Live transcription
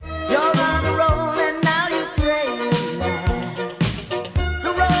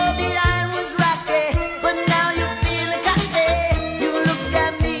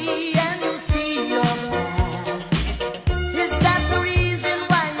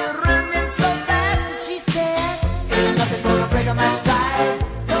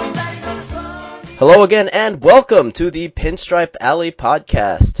Hello again, and welcome to the Pinstripe Alley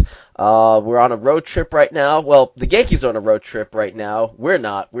podcast. We're on a road trip right now. Well, the Yankees are on a road trip right now. We're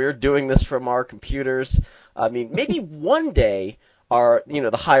not. We're doing this from our computers. I mean, maybe one day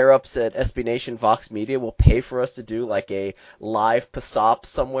the higher ups at SB Nation Vox Media will pay for us to do like a live PSOP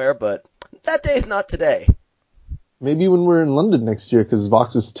somewhere, but that day is not today. Maybe when we're in London next year, because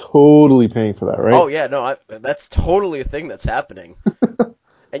Vox is totally paying for that, right? Oh yeah, no, that's totally a thing that's happening.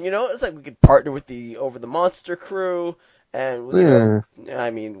 And it's like we could partner with the Over the Monster crew, and I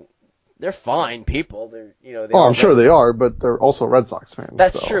mean, they're fine people. I'm sure they are, but they're also Red Sox fans.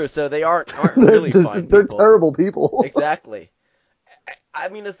 That's so. true. So they aren't really fine people. They're terrible people. Exactly. I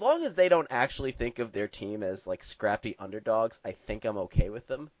mean, as long as they don't actually think of their team as like scrappy underdogs, I think I'm okay with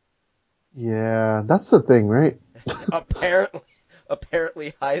them. Yeah, that's the thing, right?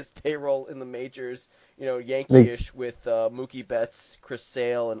 Apparently highest payroll in the majors. Yankee-ish with Mookie Betts, Chris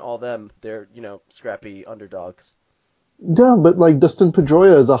Sale, and all them. They're, scrappy underdogs. Yeah, but like Dustin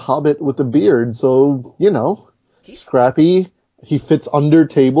Pedroia is a hobbit with a beard, so, he's scrappy. He fits under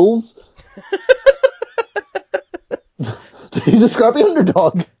tables. He's a scrappy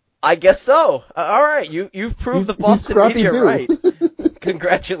underdog. I guess so. All right, you've proved the Boston media right.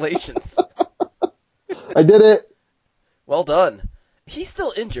 Congratulations. I did it. Well done. He's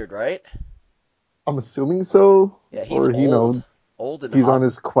still injured, right? I'm assuming so. Yeah, he's old. Old and he's hot. on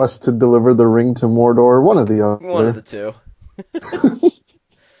his quest to deliver the ring to Mordor. One of the other. One of the two.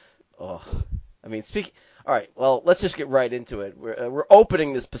 Oh, I mean, all right, well, let's just get right into it. We're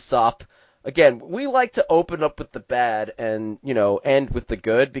opening this PSOP. Again, we like to open up with the bad and, end with the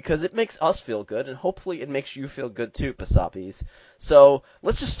good because it makes us feel good, and hopefully it makes you feel good too, PSOPies. So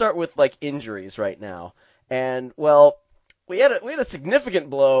let's just start with, injuries right now. And, well, we had a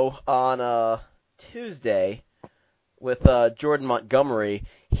significant blow on Tuesday with Jordan Montgomery.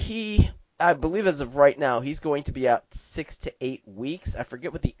 I believe as of right now, he's going to be out 6 to 8 weeks. I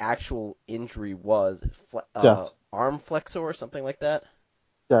forget what the actual injury was. Death. Arm flexor or something like that?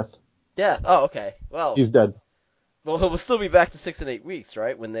 Death. Oh, okay. Well, he's dead. Well, he'll still be back to 6 and 8 weeks,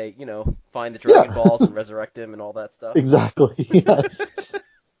 right? When they, find the Dragon Balls and resurrect him and all that stuff. Exactly, yes.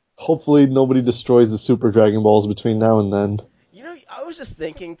 Hopefully nobody destroys the Super Dragon Balls between now and then. I was just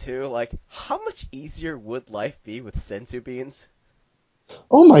thinking, too, how much easier would life be with senzu beans?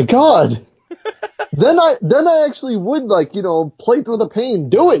 Oh my god! then I actually would, play through the pain.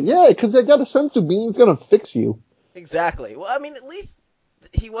 Do it, yeah, because I got a senzu bean that's gonna fix you. Exactly. Well, I mean, at least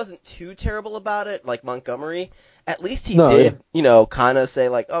he wasn't too terrible about it, like Montgomery. At least he did, kind of say,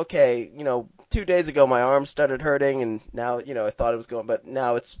 okay, 2 days ago my arm started hurting, and now, I thought it was going, but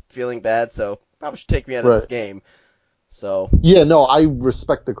now it's feeling bad, so probably should take me out of this game. So. Yeah, no, I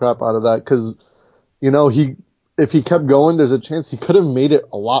respect the crap out of that, because, if he kept going, there's a chance he could have made it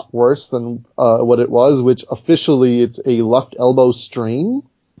a lot worse than what it was, which officially it's a left elbow strain.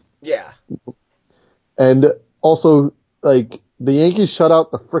 Yeah. And also, the Yankees shut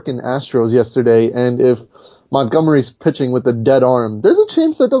out the frickin' Astros yesterday, and if Montgomery's pitching with a dead arm, there's a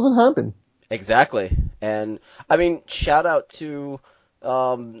chance that doesn't happen. Exactly. And, I mean, shout out to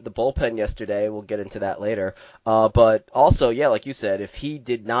the bullpen yesterday. We'll get into that later. But also, yeah, like you said, if he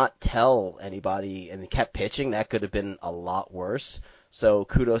did not tell anybody and kept pitching, that could have been a lot worse. So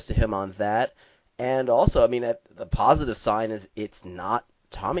kudos to him on that. And also, I mean, the positive sign is it's not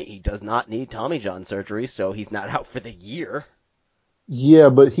Tommy. He does not need Tommy John surgery, so he's not out for the year. Yeah,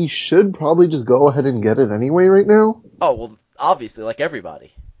 but he should probably just go ahead and get it anyway right now. Oh, well, obviously, like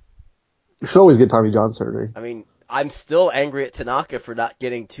everybody. You should always get Tommy John surgery. I mean, I'm still angry at Tanaka for not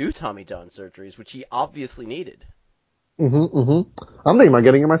getting 2 Tommy John surgeries, which he obviously needed. I'm thinking about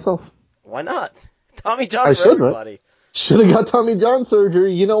getting it myself. Why not? Tommy John for everybody. Right? Should have got Tommy John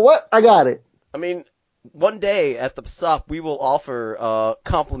surgery. You know what? I got it. I mean, one day at the PSOP, we will offer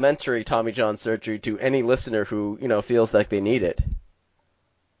complimentary Tommy John surgery to any listener who, feels like they need it.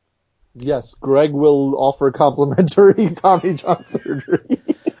 Yes, Greg will offer complimentary Tommy John surgery.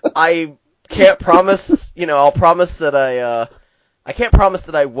 I can't promise, I'll promise that I can't promise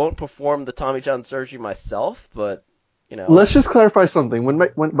that I won't perform the Tommy John surgery myself, but, Let's just clarify something.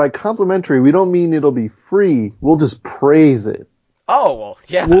 When by complimentary, we don't mean it'll be free. We'll just praise it. Oh, well,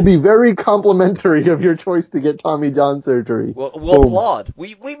 yeah. We'll be very complimentary of your choice to get Tommy John surgery. We'll applaud.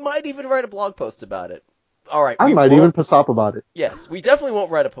 We might even write a blog post about it. All right. I might even PSOP about it. Yes, we definitely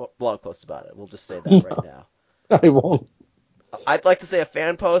won't write a blog post about it. We'll just say that right now. I won't. I'd like to say a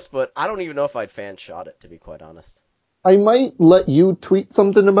fan post, but I don't even know if I'd fan shot it, to be quite honest. I might let you tweet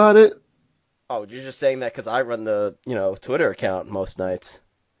something about it. Oh, you're just saying that because I run the, Twitter account most nights.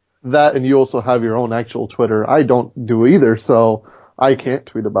 That, and you also have your own actual Twitter. I don't do either, so I can't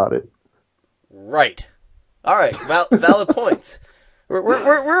tweet about it. Right. All right. Valid points. We're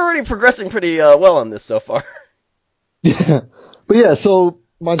already progressing pretty well on this so far. Yeah. But yeah, so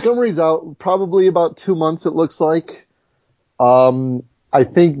Montgomery's out probably about 2 months, it looks like. I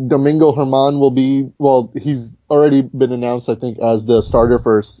think Domingo Herman will be, well, he's already been announced, I think, as the starter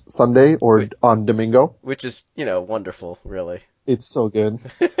for Sunday or on Domingo. Which is, wonderful, really. It's so good.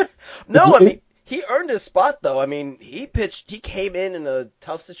 No, I mean, he earned his spot, though. I mean, he came in a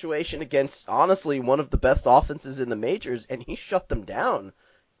tough situation against, honestly, one of the best offenses in the majors, and he shut them down.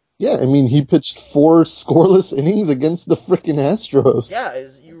 Yeah, I mean, he pitched 4 scoreless innings against the frickin' Astros. Yeah,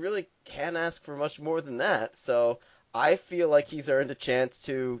 you really can't ask for much more than that. So I feel like he's earned a chance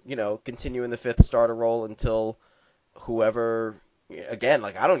to, continue in the fifth starter role until whoever, again,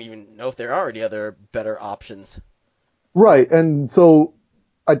 like, I don't even know if there are any other better options. Right, and so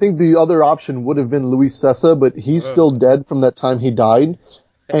I think the other option would have been Luis Sessa, but he's still dead from that time he died.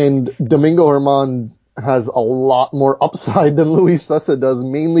 And Domingo Herman has a lot more upside than Luis Sessa does,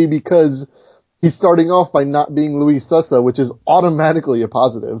 mainly because he's starting off by not being Luis Sessa, which is automatically a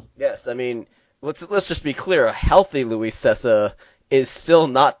positive. Yes, I mean, let's just be clear. A healthy Luis Sessa is still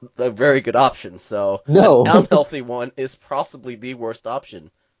not a very good option. So No. an unhealthy one is possibly the worst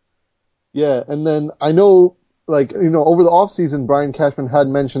option. Yeah, and then I know, like, over the offseason, Brian Cashman had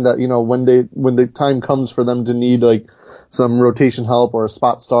mentioned that, when the time comes for them to need, like, some rotation help or a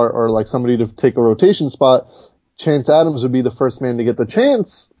spot start or, like, somebody to take a rotation spot, Chance Adams would be the first man to get the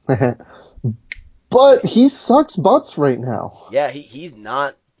chance. But he sucks butts right now. Yeah, he is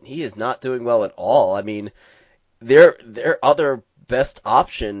not doing well at all. I mean, their other best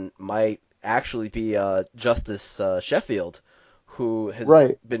option might actually be Justice Sheffield, who has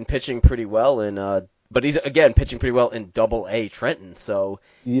been pitching pretty well but he's again pitching pretty well in Double A Trenton. So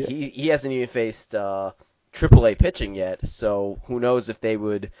Yeah. he hasn't even faced Triple A pitching yet. So who knows if they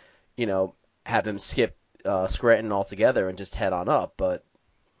would, have him skip Scranton altogether and just head on up. But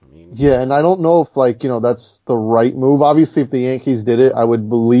I mean, yeah, and I don't know if, like, that's the right move. Obviously, if the Yankees did it, I would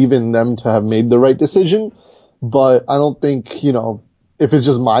believe in them to have made the right decision. But I don't think, if it's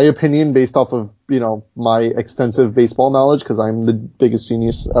just my opinion based off of, my extensive baseball knowledge, because I'm the biggest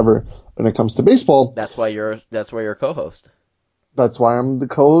genius ever when it comes to baseball. That's why you're a co-host. That's why I'm the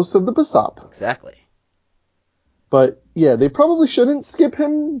co-host of the BSOP. Exactly. But yeah, they probably shouldn't skip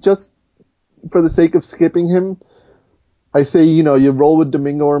him just for the sake of skipping him. I say, you roll with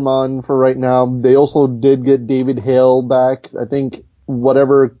Domingo Herman for right now. They also did get David Hale back. I think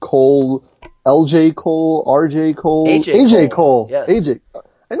whatever Cole, LJ Cole, RJ Cole, AJ Cole. Yes. AJ.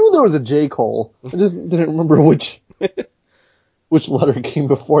 I knew there was a J Cole. I just didn't remember which letter came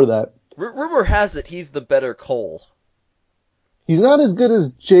before that. Rumor has it he's the better Cole. He's not as good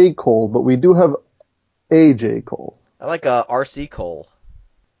as J Cole, but we do have AJ Cole. I like RC Cole.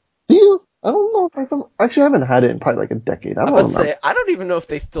 Do you? I don't know if actually I haven't had it in probably like a decade. I don't even know if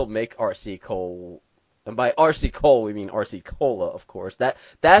they still make RC Cole. And by RC Cole, we mean RC Cola, of course.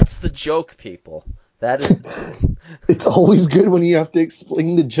 That's the joke, people. That is. It's always good when you have to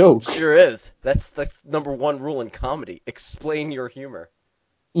explain the joke. Sure is. That's the number one rule in comedy. Explain your humor.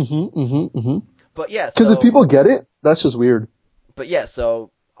 But yeah, because if people get it, that's just weird. But yeah,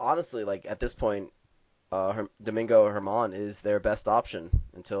 so honestly, like at this point, Domingo Herman is their best option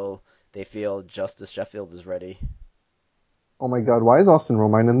until they feel Justice Sheffield is ready. Oh my God, why is Austin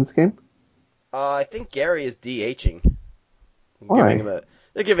Romine in this game? I think Gary is DHing. Why?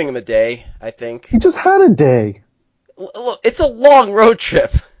 They're giving him a day, I think. He just had a day. Look, it's a long road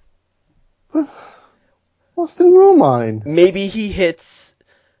trip. Austin Romine. Maybe he hits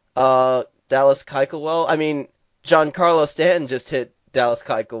Dallas Keuchel well. I mean, Giancarlo Stanton just hit Dallas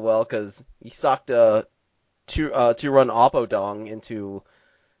Keuchel well because he socked a two-run Oppo-dong into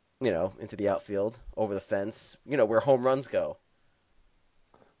the outfield over the fence, where home runs go.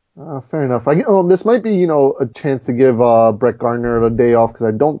 Fair enough. This might be, a chance to give Brett Gardner a day off because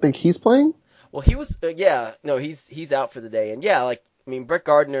I don't think he's playing. Well, he was, he's out for the day, and Brett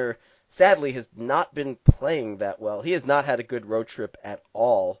Gardner sadly has not been playing that well. He has not had a good road trip at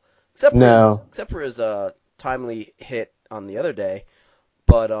all, except for his timely hit on the other day.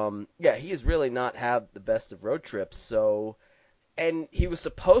 But he has really not had the best of road trips. So, and he was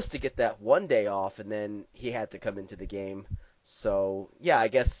supposed to get that one day off, and then he had to come into the game. So, yeah, I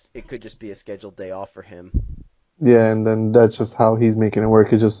guess it could just be a scheduled day off for him. Yeah, and then that's just how he's making it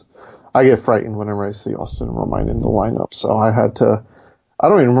work. I get frightened whenever I see Austin Romine in the lineup. So I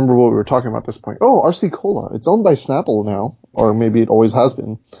don't even remember what we were talking about at this point. Oh, RC Cola. It's owned by Snapple now, or maybe it always has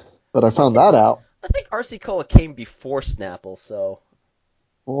been. But I found that out. I think RC Cola came before Snapple, so.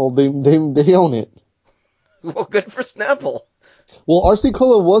 Well, they own it. Well, good for Snapple. Well, RC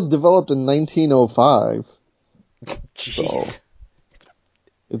Cola was developed in 1905, so Jeez.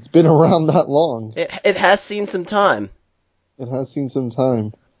 it's been around that long. It has seen some time. It has seen some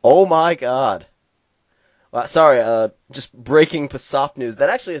time. Oh my god. Well, sorry, just breaking Passop news. That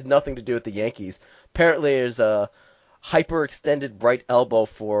actually has nothing to do with the Yankees. Apparently, there's a hyperextended right elbow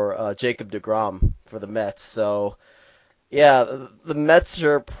for Jacob deGrom for the Mets. So, yeah, the Mets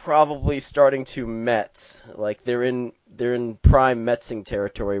are probably starting to Mets. Like they're in prime Metsing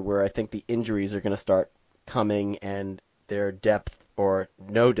territory where I think the injuries are going to start coming and their depth or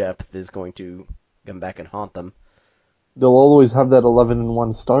no depth is going to come back and haunt them. They'll always have that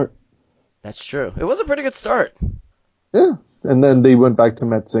 11-1 start. That's true. It was a pretty good start. Yeah. And then they went back to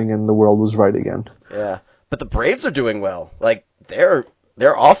Metzing and the world was right again. Yeah, but the Braves are doing well. Like their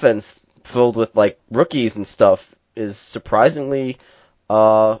offense filled with like rookies and stuff is surprisingly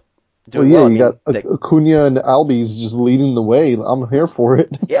Well, doing yeah, well. I you mean, got Acuna and Albies just leading the way. I'm here for it.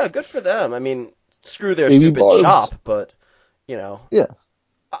 yeah, good for them. I mean, screw their Baby stupid Barbs. chop, but you know, Yeah,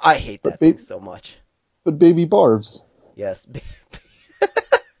 I hate but that thing so much. Baby Barbs. Yes,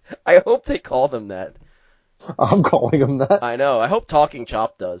 I hope they call them that. I'm calling them that. I know. I hope Talking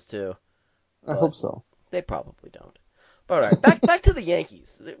Chop does too, I but hope so. they probably don't. But all right, back to the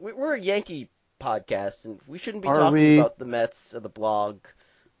Yankees. We're a Yankee podcast, and we shouldn't be Are talking we? about the Mets or the the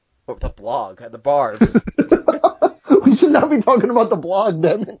Barbs. We should not be talking about the blog,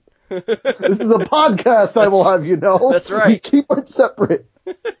 damn it. This is a podcast, I will have you know. That's right. We keep it separate.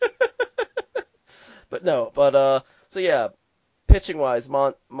 But no, so yeah, pitching wise,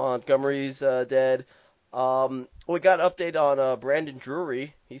 Montgomery's dead. We got an update on Brandon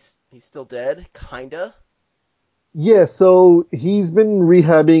Drury. He's still dead, kinda. Yeah, so he's been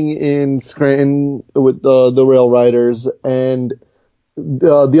rehabbing in Scranton with the Rail Riders, and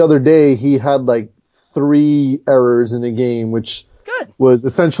the other day he had like 3 errors in a game, which Good. was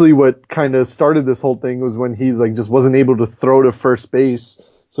essentially what kind of started this whole thing. Was when he like just wasn't able to throw to first base.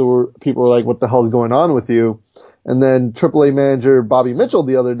 So people were like, "What the hell's going on with you?" And then AAA manager Bobby Mitchell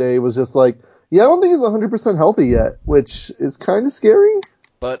the other day was just like, "Yeah, I don't think he's 100% healthy yet," which is kind of scary.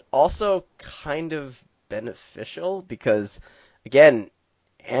 But also kind of beneficial because, again,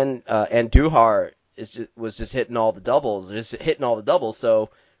 and Duhar was just hitting all the doubles, so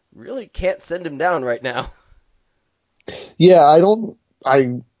really can't send him down right now. Yeah,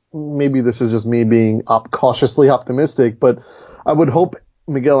 I maybe this is just me being cautiously optimistic, but I would hope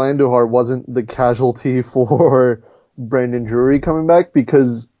Miguel Andujar wasn't the casualty for Brandon Drury coming back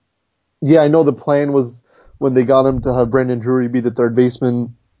because, yeah, I know the plan was when they got him to have Brandon Drury be the third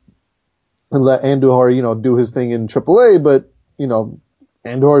baseman and let Andujar, do his thing in AAA, but,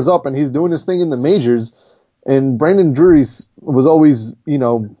 Andujar's up and he's doing his thing in the majors, and Brandon Drury was always,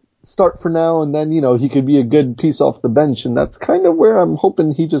 start for now, and then, he could be a good piece off the bench, and that's kind of where I'm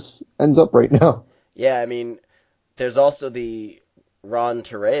hoping he just ends up right now. Yeah, I mean, there's also the Ron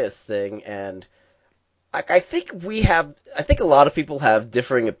Torreyes thing, and I think I think a lot of people have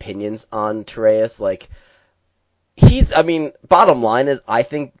differing opinions on Torreyes. Like, I mean, bottom line is, I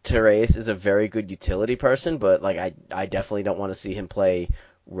think Torreyes is a very good utility person, but like, I definitely don't want to see him play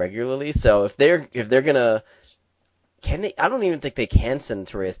regularly. So if they're gonna, can they? I don't even think they can send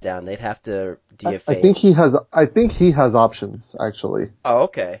Torreyes down. They'd have to I DFA think him. he has options, actually. Oh,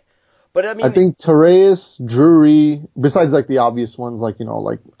 okay. But I I mean, think Torreyes, Drury, besides like the obvious ones, like,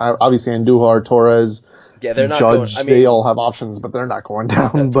 obviously Andujar, Torres, yeah, they're not going. I Judge, they mean, all have options, but they're not going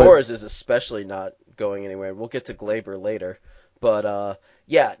down. But Torres is especially not going anywhere. We'll get to Glaber later. But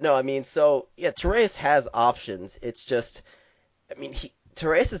yeah, no, I mean, so yeah, Torres has options. It's just, I mean,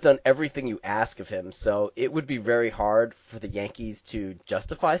 Torres has done everything you ask of him, so it would be very hard for the Yankees to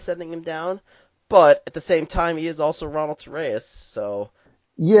justify sending him down. But at the same time, he is also Ronald Torres, so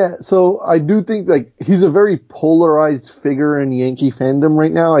yeah, so I do think like he's a very polarized figure in Yankee fandom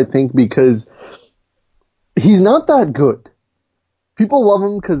right now, I think, because he's not that good. People love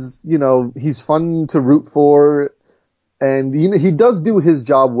him because, he's fun to root for, and, he does do his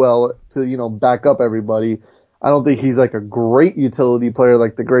job well to, back up everybody. I don't think he's like a great utility player,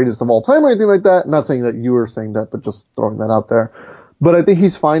 like the greatest of all time or anything like that. I'm not saying that you were saying that, but just throwing that out there. But I think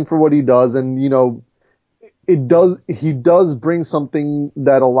he's fine for what he does, and, he does bring something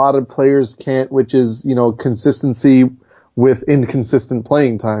that a lot of players can't, which is, consistency with inconsistent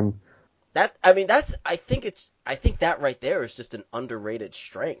playing time. I mean, I think that right there is just an underrated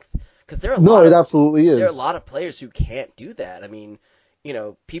strength because No, it absolutely there are a is. lot of players who can't do that. I mean,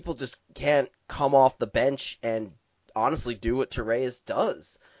 people just can't come off the bench and honestly do what Torres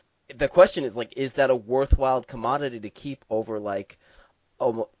does. The question is like, is that a worthwhile commodity to keep over like,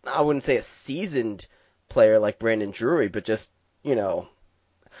 I wouldn't say a seasoned player like Brandon Drury, but just you know,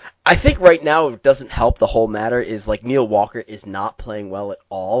 I think right now it doesn't help. The whole matter is like Neil Walker is not playing well at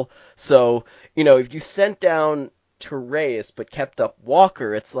all. So, if you sent down Torres but kept up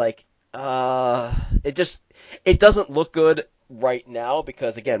Walker, it's like, it just, it doesn't look good right now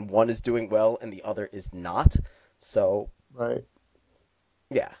because again, one is doing well and the other is not. So, Right.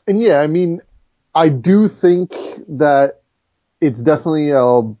 yeah. And yeah, I mean, I do think that it's definitely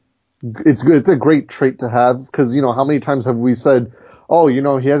it's good. It's a great trait to have because how many times have we said, oh,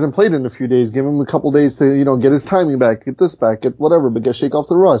 he hasn't played in a few days. Give him a couple days to get his timing back, get this back, get whatever, but shake off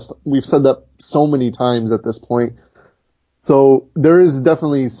the rust. We've said that so many times at this point. So there is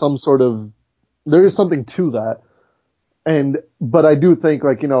definitely there is something to that. But I do think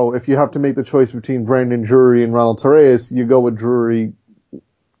if you have to make the choice between Brandon Drury and Ronald Torres, you go with Drury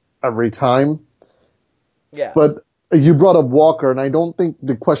every time. Yeah. But you brought up Walker, and I don't think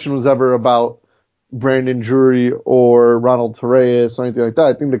the question was ever about Brandon Drury or Ronald Torres or anything like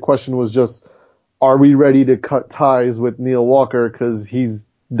that. I think the question was just, are we ready to cut ties with Neil Walker because he's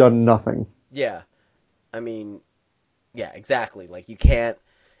done nothing? Yeah. I mean, yeah, exactly. Like you can't,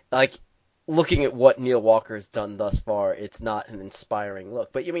 like, looking at what Neil Walker has done thus far, it's not an inspiring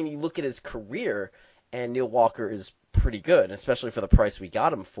look. But I mean, you look at his career, and Neil Walker is pretty good, especially for the price we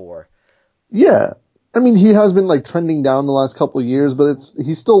got him for. Yeah. I mean, he has been trending down the last couple of years, but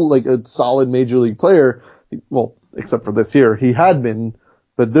he's still a solid major league player. Well, except for this year, he had been,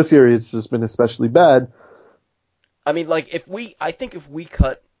 but this year it's just been especially bad. I mean, like I think if we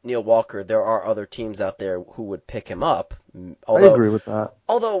cut Neil Walker, there are other teams out there who would pick him up. I Although, agree with that.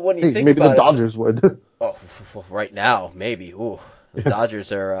 although when you Hey, think maybe the about it, Dodgers would. oh, right now maybe. Ooh, the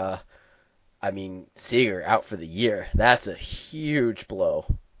Dodgers are. I mean, Seager out for the year. That's a huge blow.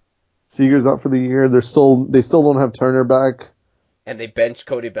 Seager's out for the year. They still don't have Turner back. And they benched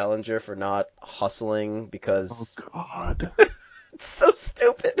Cody Bellinger for not hustling Oh because God. it's so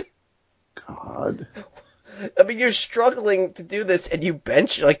stupid. God. I mean, you're struggling to do this, and you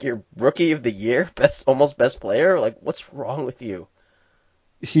bench like your rookie of the year, almost best player. Like, what's wrong with you?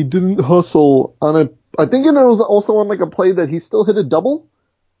 He didn't hustle on I think it was also on a play that he still hit a double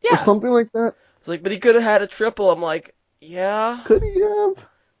or Yeah, something like that. it's like, but he could have had a triple. I'm like, yeah, Could he have?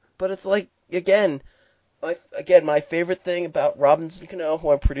 but it's like my favorite thing about Robinson Cano, who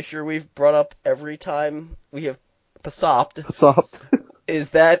I'm pretty sure we've brought up every time we have pasopped, Soft.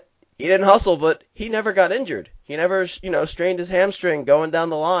 is that he didn't hustle, but he never got injured. He never, strained his hamstring going down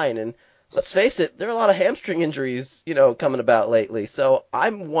the line. And let's face it, there are a lot of hamstring injuries, coming about lately. So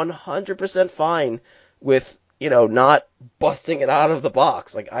I'm 100% fine with, not busting it out of the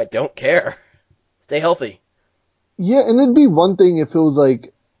box. Like, I don't care. Stay healthy. Yeah, and it'd be one thing if it was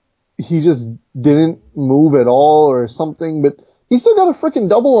he just didn't move at all or something, but he still got a freaking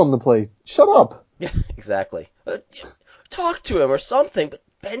double on the play. Shut up. Yeah, exactly. Talk to him or something, but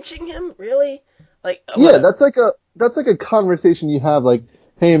benching him? Really? Like, Yeah, whatever. that's like a conversation you have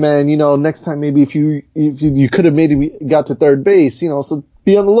hey man, next time maybe if you could have maybe got to third base, so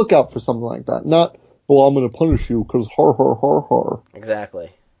be on the lookout for something like that. Not, well, I'm going to punish you because har har har har.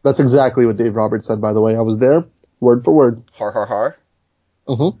 Exactly. That's exactly what Dave Roberts said, by the way. I was there, word for word. Har har har.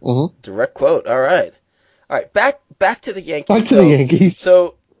 Mm-hmm. Direct quote. All right. All right. Back to the Yankees. Back to the Yankees.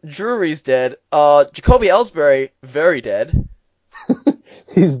 So Drury's dead. Jacoby Ellsbury very dead.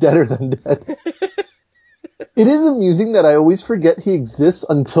 He's deader than dead. It is amusing that I always forget he exists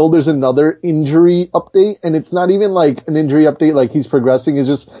until there's another injury update, and it's not even an injury update like he's progressing, it's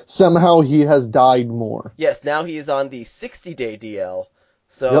just somehow he has died more. Yes. Now he is on the 60-day DL. Yep.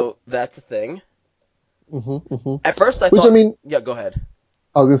 So that's a thing. Mm-hmm. At first I Which, thought. Yeah. Go ahead.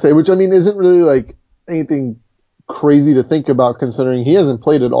 I was gonna say, which isn't really anything crazy to think about considering he hasn't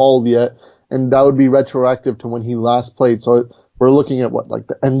played at all yet, and that would be retroactive to when he last played. So we're looking at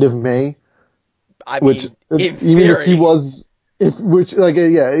the end of May, I which mean, in even if he theory. was,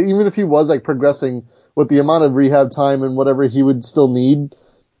 even if he was progressing with the amount of rehab time and whatever he would still need,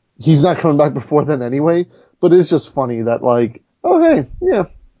 he's not coming back before then anyway. But it's just funny that oh hey, yeah,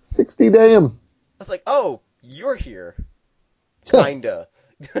 60-day him. I was like, oh, you're here. Yes. Kinda.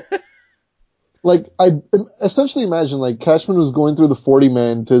 I essentially imagine Cashman was going through the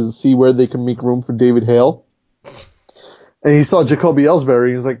 40-man to see where they can make room for David Hale, and he saw Jacoby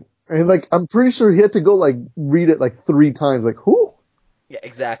Ellsbury. He's I'm pretty sure he had to go read it 3 times. Who? Yeah,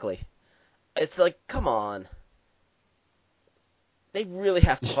 exactly. It's like, come on. They really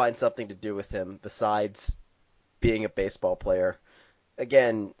have to find something to do with him besides being a baseball player.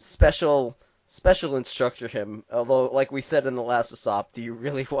 Again, special instructor him. Although, like we said in the last WhatsApp, do you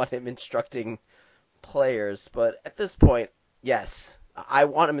really want him instructing players? But at this point, yes. I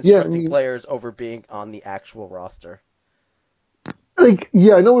want him Yeah, I instructing mean, players over being on the actual roster. Like,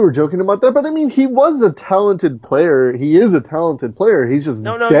 yeah, I know we were joking about that, but I mean, he was a talented player. He is a talented player. He's just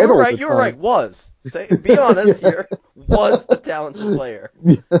No, dead you were all right. the You were right. time. Was. Be honest Yeah. here. Was a talented player.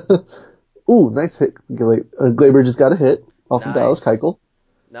 Yeah. Ooh, nice hit. Glaber just got a hit off of Dallas Nice. Keuchel.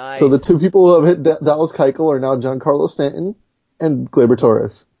 So the Nice. two people who have hit Dallas Keuchel are now Giancarlo Stanton and Glaber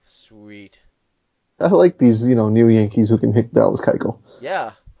Torres. Sweet. I like these, new Yankees who can hit Dallas Keuchel.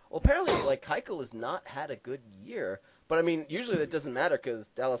 Yeah. Well, apparently, like, Keuchel has not had a good year. But, I mean, usually that doesn't matter because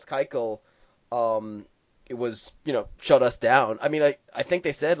Dallas Keuchel, it was, shut us down. I mean, I think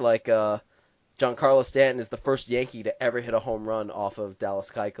they said, like, Giancarlo Stanton is the first Yankee to ever hit a home run off of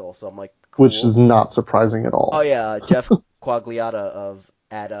Dallas Keuchel. So I'm like, Which cool. is not surprising at Oh, all. yeah. Jeff Quagliata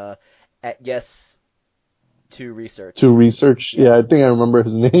at Yes to Research. To research, Yeah, yeah, I think I remember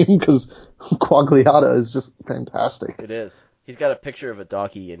his name because Quagliata is just fantastic. it is. He's got a picture of a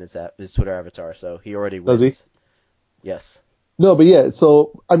doggy in his Twitter avatar, so he already Does he? wins. Yes. No, but yeah,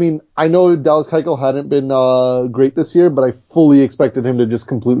 so, I mean, I know Dallas Keuchel hadn't been great this year, but I fully expected him to just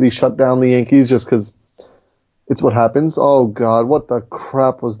completely shut down the Yankees just because it's what happens. Oh, God, what the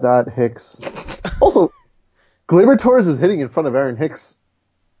crap was that, Hicks? Also, Gleyber Torres is hitting in front of Aaron Hicks.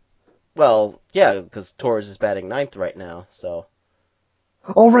 Well, yeah, because Torres is batting ninth right now, so.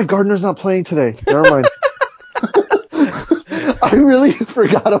 Oh, right, Gardner's not playing today. Never mind. I really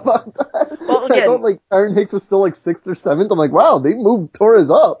forgot about that. Well, I thought, again, like, Aaron Hicks was still, like, 6th or 7th. I'm like, wow, they moved Torres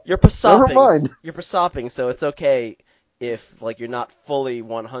up. you're Never pasopping. mind. You're pasopping, so it's okay if, like, you're not fully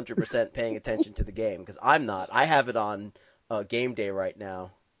 100% paying attention to the game, because I'm not. I have it on game day right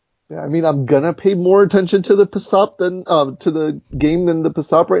now. Yeah, I mean, I'm gonna pay more attention to the Passop to the game than the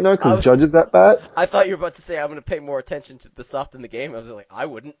Passop right now because I, Judge is at bat. I thought you were about to say I'm going to pay more attention to Pasop than the game. I was like, I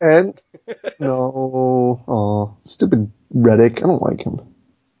wouldn't. And, no, oh, stupid Reddick. I don't like him.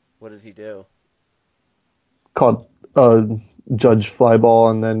 What did he do? Caught, Judge fly ball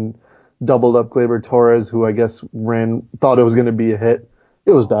and then doubled up Gleyber Torres, who I guess thought it was gonna be a hit.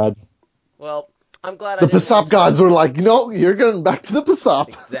 It was bad. Well, I'm glad I The didn't Passop watch that. gods were like, no, you're going back to the Passop.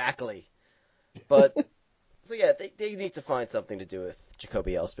 Exactly. But, so yeah, they need to find something to do with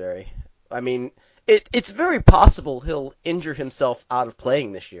Jacoby Ellsbury. I mean, it's very possible he'll injure himself out of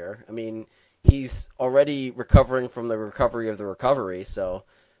playing this year. I mean, he's already recovering from the recovery of the recovery, so.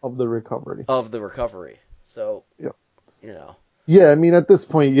 Of the recovery. Of the recovery. So, Yeah. you know. Yeah, I mean, at this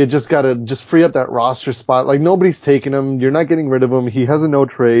point, you just gotta just free up that roster spot. Like, nobody's taking him. You're not getting rid of him. He has a no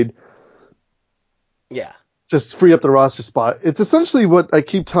trade. Yeah. Just free up the roster spot. It's essentially what I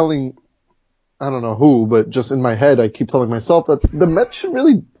keep telling, I don't know who, but just in my head, I keep telling myself that the Mets should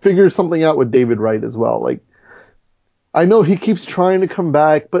really figure something out with David Wright as well. Like, I know he keeps trying to come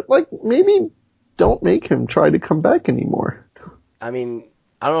back, but like, maybe don't make him try to come back anymore. I mean,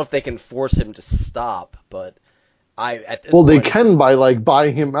 I don't know if they can force him to stop, but at this Well, they point, can by like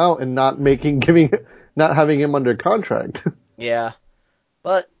buying him out and not having him under contract. yeah.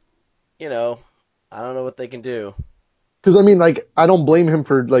 But, I don't know what they can do. Because I mean, like, I don't blame him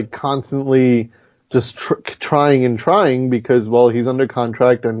for like constantly just trying and trying because, well, he's under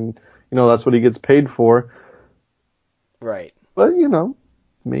contract and that's what he gets paid for. Right. But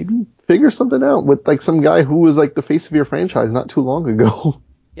maybe figure something out with like some guy who was like the face of your franchise not too long ago.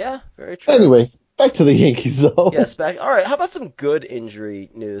 Yeah, very true. Anyway, back to the Yankees though. Yes, back. All right, how about some good injury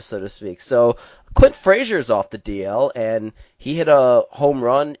news, so to speak? So, Clint Frazier's off the DL, and he hit a home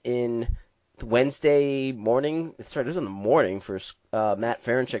run in Wednesday morning. That's right, it was in the morning. For Matt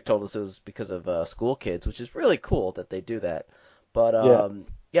Ferenchik told us it was because of school kids, which is really cool that they do that. But Yeah.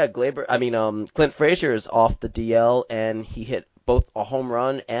 yeah, Clint Frazier is off the DL, and he hit both a home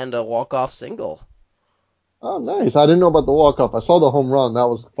run and a walk-off single. Oh, nice. I didn't know about the walk-off. I saw the home run. That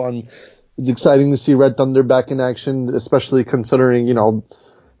was fun. It's exciting to see Red Thunder back in action, especially considering,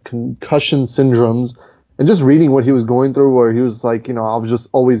 concussion syndromes. And just reading what he was going through, where he was like, I was just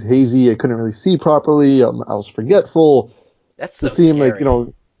always hazy. I couldn't really see properly. I was forgetful. That's so To see him, scary.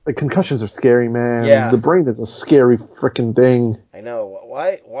 like, like concussions are scary, man. Yeah. The brain is a scary freaking thing. I know.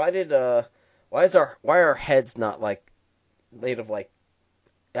 Why are our heads not like made of like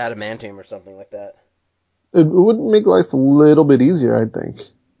adamantium or something like that? It would make life a little bit easier, I think.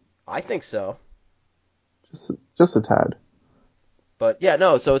 I think so. Just a tad. But yeah,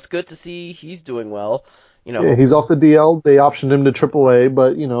 no. So it's good to see he's doing well. Yeah, he's off the DL. They optioned him to AAA,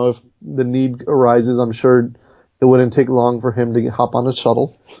 but if the need arises, I'm sure it wouldn't take long for him to hop on a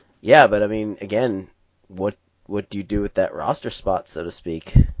shuttle. Yeah, but I mean, again, what do you do with that roster spot, so to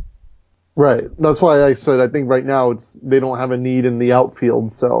speak? Right. That's why I said I think right now they don't have a need in the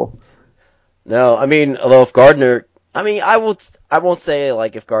outfield. So No, I mean, although if Gardner, I mean, I won't say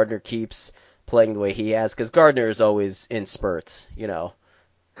like if Gardner keeps playing the way he has, because Gardner is always in spurts, you know.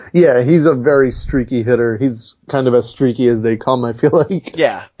 Yeah, he's a very streaky hitter. He's kind of as streaky as they come, I feel like.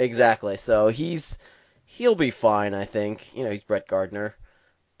 Yeah, exactly. So he'll be fine, I think. You know, he's Brett Gardner.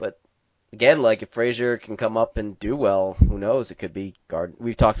 But again, like if Frazier can come up and do well, who knows? It could be Gardner.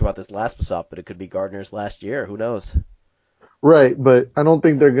 We've talked about this last episode, but it could be Gardner's last year. Who knows? Right, but I don't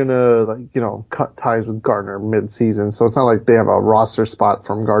think they're gonna, like, you know, cut ties with Gardner mid-season. So it's not like they have a roster spot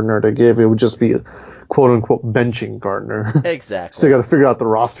from Gardner to give. It would just be quote unquote benching Gardner. Exactly. So they got to figure out the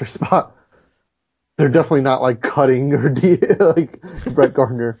roster spot. They're definitely not like cutting or like Brett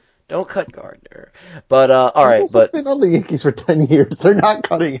Gardner. Don't cut Gardner. But all right, He's also but been on the Yankees for 10 years. They're not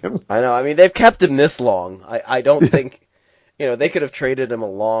cutting him. I know. I mean, they've kept him this long. I don't think, you know, they could have traded him a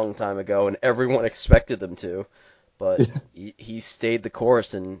long time ago, and everyone expected them to. But he stayed the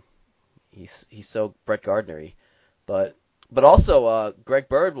course, and he's so Brett Gardner-y. But also, Greg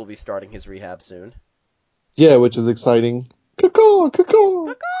Bird will be starting his rehab soon. Yeah, which is exciting. Caw.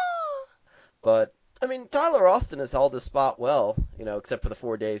 But I mean, Tyler Austin has held his spot well, you know, except for the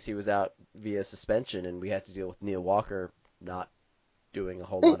 4 days he was out via suspension, and we had to deal with Neil Walker not doing a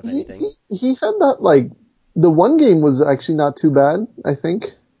whole lot of anything. He had that, like, the one game was actually not too bad, I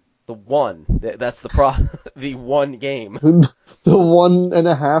think. The one. That's the the one game. The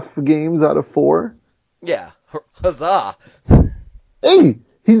 1.5 games out of 4. Yeah. Huzzah. Hey,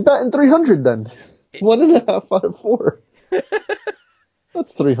 he's batting 300 then. 1.5 out of 4.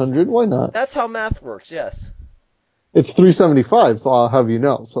 That's 300. Why not? That's how math works, yes. It's 375, so I'll have you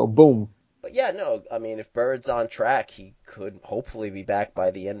know. So boom. But yeah, no, I mean, if Bird's on track, he could hopefully be back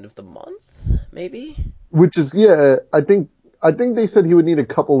by the end of the month, maybe? Which is, yeah, I think they said he would need a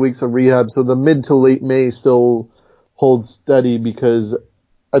couple weeks of rehab, so the mid to late May still holds steady because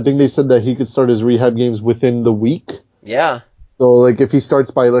I think they said that he could start his rehab games within the week. Yeah. So, like, if he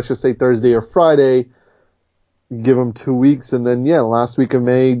starts by, let's just say, Thursday or Friday, give him 2 weeks, and then, yeah, last week of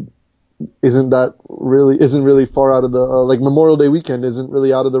May isn't really far out of the, like, Memorial Day weekend isn't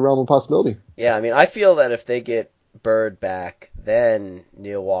really out of the realm of possibility. Yeah, I mean, I feel that if they get Bird back, then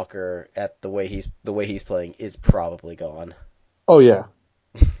Neil Walker, at the way he's playing, is probably gone. Oh, yeah.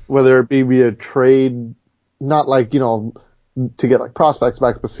 Whether it be via trade, not like, you know, to get, like, prospects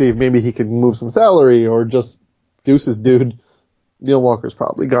back, but see if maybe he can move some salary or just deuces, dude. Neil Walker's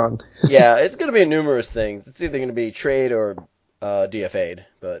probably gone. Yeah, it's going to be numerous things. It's either going to be trade or DFA'd,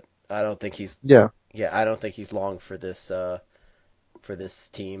 but I don't think he's I don't think he's long for this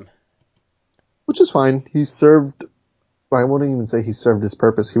team. Which is fine. He served, I wouldn't even say he served his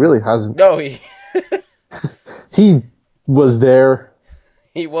purpose. He really hasn't. No, he He was there.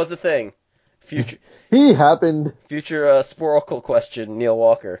 he was a thing. Future He happened. future Sporkle question, Neil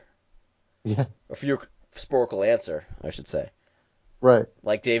Walker. Yeah. Or future Sporkle answer, I should say. Right.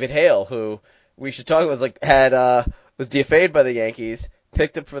 Like David Hale, who we should talk was DFA'd by the Yankees,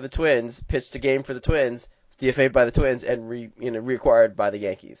 picked up for the Twins, pitched a game for the Twins, was DFA'd by the Twins, and reacquired by the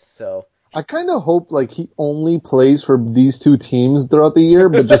Yankees. So I kind of hope, like, he only plays for these two teams throughout the year,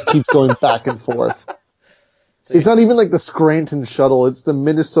 but just keeps going back and forth. So it's not even like the Scranton Shuttle. It's the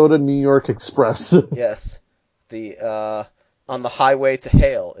Minnesota-New York Express. Yes. The on the highway to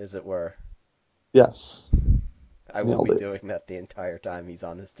Hale, as it were. Yes. I will be doing that the entire time he's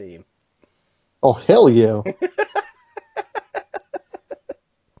on his team. Oh, hell yeah.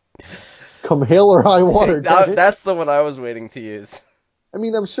 Come hail or high water. That's the one I was waiting to use. I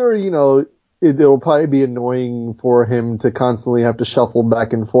mean, I'm sure, you know, it'll probably be annoying for him to constantly have to shuffle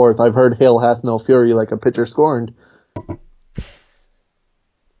back and forth. I've heard hail hath no fury like a pitcher scorned.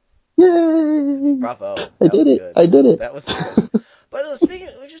 Yay! Bravo. I did it. That was good. But speaking,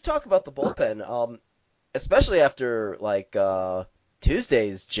 we should talk about the bullpen. Especially after like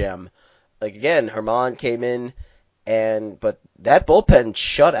Tuesday's gem. Like again, Herman came in, but that bullpen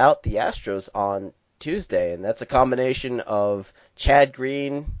shut out the Astros on Tuesday, and that's a combination of Chad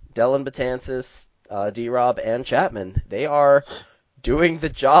Green, Dellin Betances, D-Rob, and Chapman. They are doing the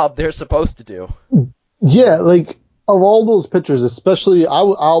job they're supposed to do. Yeah, like of all those pitchers, especially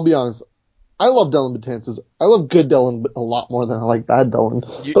I'll be honest. I love Dellin Betances. I love good Dellin a lot more than I like bad Dellin.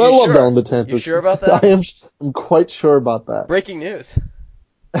 But I love Dellin Betances. You sure about that? I'm quite sure about that. Breaking news.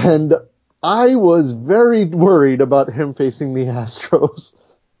 And I was very worried about him facing the Astros.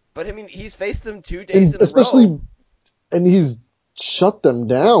 But I mean, he's faced them 2 days in a row. And he's shut them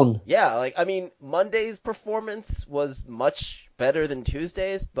down. Yeah, like I mean, Monday's performance was much better than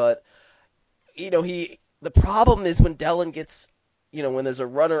Tuesday's, but you know, the problem is when Dellin gets, you know, when there's a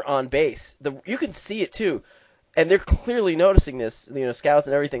runner on base, you can see it too, and they're clearly noticing this. You know, scouts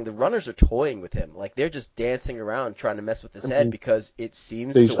and everything. The runners are toying with him, like they're just dancing around trying to mess with his head because it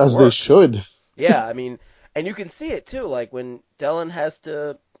seems to work. As they should. Yeah, I mean, and you can see it too. Like when Dellin has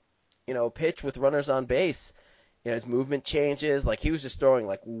to, pitch with runners on base, his movement changes. Like he was just throwing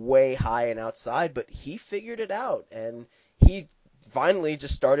like way high and outside, but he figured it out, and he finally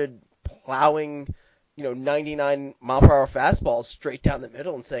just started plowing, 99 mile per hour fastballs straight down the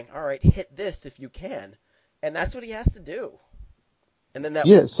middle and saying, "All right, hit this if you can," and that's what he has to do. And then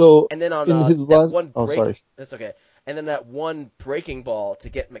Yeah, so and then on in his that last, one oh, break, sorry. that's okay. And then that one breaking ball to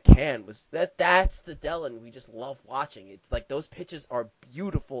get McCann that's the Dellin we just love watching. It's like those pitches are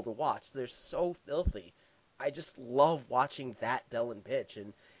beautiful to watch. They're so filthy. I just love watching that Dellin pitch.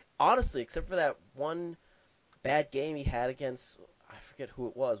 And honestly, except for that one bad game he had against, I forget who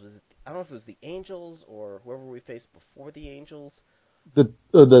it was. I don't know if it was the Angels or whoever we faced before the Angels.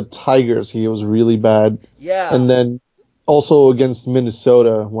 The Tigers, he was really bad. Yeah. And then also against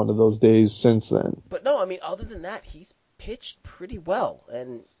Minnesota one of those days since then. But no, I mean, other than that, he's pitched pretty well,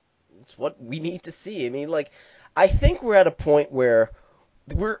 and it's what we need to see. I mean, like, I think we're at a point where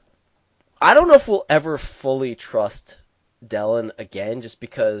I don't know if we'll ever fully trust Dellin again, just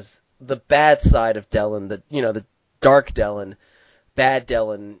because the bad side of Dellin, the dark Dellin, bad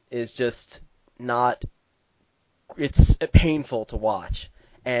Dellin, is just not, it's painful to watch.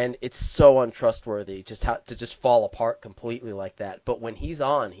 And it's so untrustworthy just to just fall apart completely like that. But when he's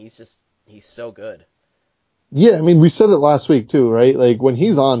on, he's so good. Yeah, I mean, we said it last week too, right? Like when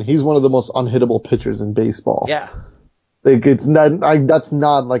he's on, he's one of the most unhittable pitchers in baseball. Yeah. Like it's not, that's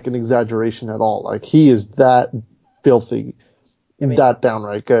not like an exaggeration at all. Like he is that filthy, that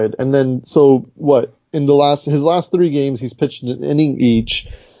downright good. And then, so what? In his last 3 games, he's pitched an inning each.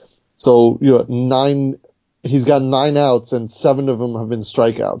 So, he's got 9 outs and 7 of them have been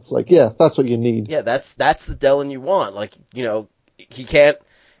strikeouts. Like, yeah, that's what you need. Yeah, that's the Dellin you want. Like, if you can't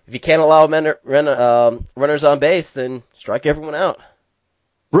allow runners on base, then strike everyone out.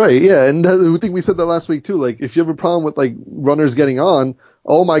 Right, yeah, and I think we said that last week too. Like, if you have a problem with like runners getting on,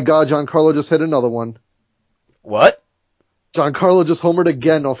 oh my God, Giancarlo just hit another one. What? Giancarlo just homered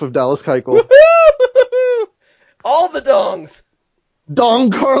again off of Dallas Keuchel. All the dongs.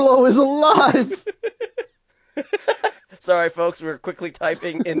 Don Carlo is alive. Sorry, folks, we're quickly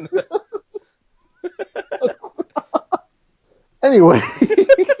typing in. Anyway,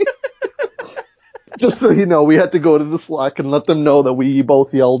 just so you know, we had to go to the Slack and let them know that we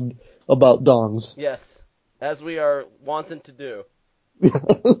both yelled about dongs. Yes, as we are wanting to do.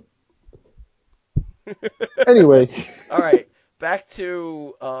 Anyway. All right, back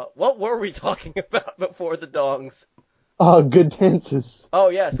to what were we talking about before the dongs? Good dances. Oh,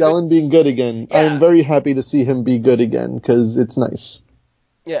 yes. Dellin being good again. Yeah. I am very happy to see him be good again, because it's nice.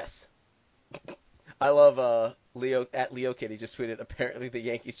 Yes. I love Leo Kitty just tweeted, apparently the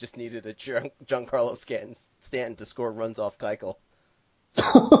Yankees just needed a Giancarlo Stanton to score runs off Keuchel.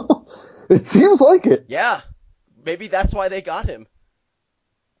 It seems like it. Yeah. Maybe that's why they got him.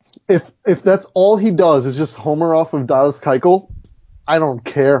 If that's all he does is just homer off of Dallas Keuchel, I don't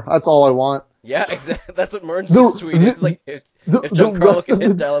care. That's all I want. Yeah, exactly. That's what Merns just tweeted. It's like, if Giancarlo can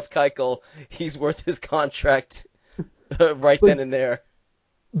hit Dallas Keuchel, he's worth his contract right then and there.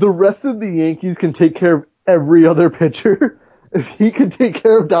 The rest of the Yankees can take care of every other pitcher. If he could take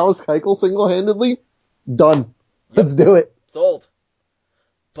care of Dallas Keuchel single-handedly, done. Let's do it. Sold.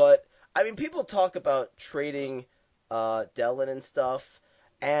 But, I mean, people talk about trading Dellin and stuff,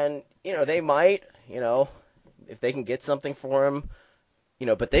 and, they might, if they can get something for him,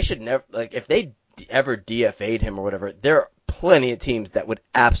 but they should never, like, if they ever DFA'd him or whatever, there are plenty of teams that would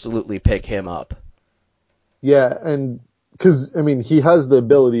absolutely pick him up. Yeah, and because, I mean, he has the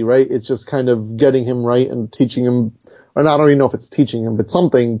ability, right? It's just kind of getting him right and teaching him, or I don't even know if it's teaching him, but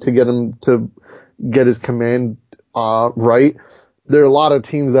something to get him to get his command right. There are a lot of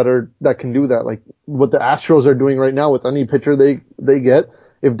teams that can do that, like what the Astros are doing right now with any pitcher they get.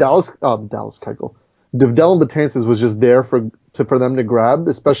 If Dallas Keuchel, if Dellin Betances was just there for them to grab,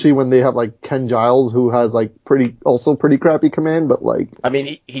 especially when they have like Ken Giles, who has like pretty crappy command, but like, I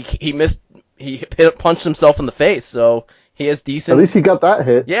mean, he punched himself in the face, so he has decent. At least he got that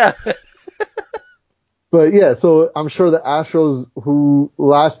hit. Yeah. But yeah, so I'm sure the Astros, who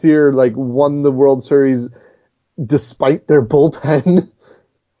last year like won the World Series despite their bullpen,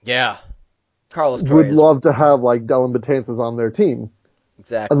 yeah, Carlos Correa would love to have like Dellin Betances on their team.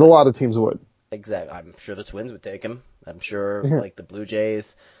 Exactly. And a lot of teams would. Exactly. I'm sure the Twins would take him. I'm sure like the Blue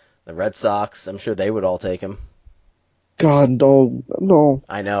Jays, the Red Sox, I'm sure they would all take him. God, no.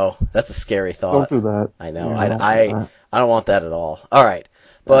 I know. That's a scary thought. Don't do that. I know. Yeah, I don't want that at all. All right.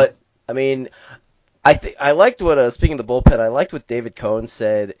 But, I mean, I liked what, speaking of the bullpen, I liked what David Cohn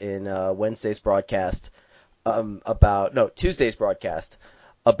said in Tuesday's broadcast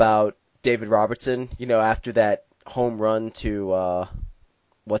about David Robertson, after that home run to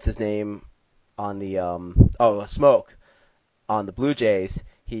what's his name on the Smoke on the Blue Jays,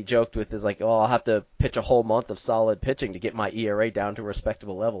 he joked with his like, "Oh, I'll have to pitch a whole month of solid pitching to get my ERA down to a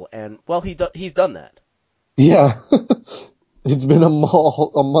respectable level." And well, he's done that. Yeah. It's been a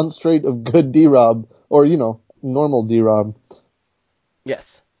month straight of good D-Rob, or, normal D-Rob.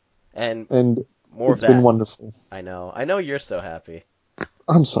 Yes. And more of it's that. been wonderful. I know you're so happy.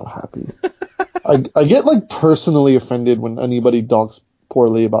 I'm so happy. I get, like, personally offended when anybody talks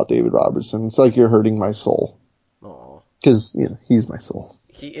poorly about David Robertson. It's like you're hurting my soul. Aw. Because, he's my soul.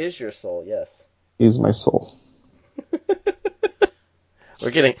 He is your soul, yes. He's my soul. We're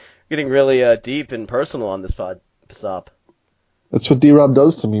getting really deep and personal on this Pasop. That's what D-Rob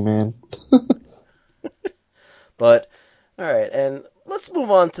does to me, man. But, alright, and let's move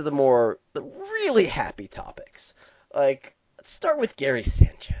on to the really happy topics. Like, let's start with Gary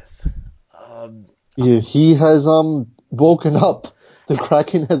Sanchez. Yeah, he has woken up. The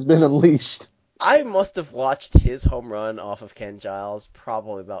Kraken has been unleashed. I must have watched his home run off of Ken Giles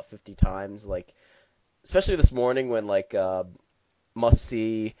probably about 50 times, like, especially this morning when, like, Must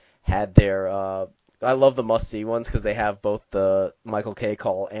See had their, I love the Must See ones because they have both the Michael Kay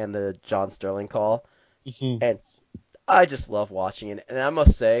call and the John Sterling call, and I just love watching it, and I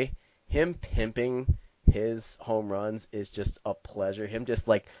must say, him pimping his home runs is just a pleasure. Him just,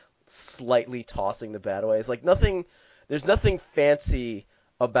 like, slightly tossing the bat away. It's like there's nothing fancy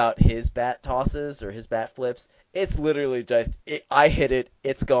about his bat tosses or his bat flips. It's literally just, I hit it,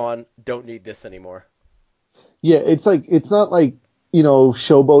 it's gone, don't need this anymore. Yeah, it's not like,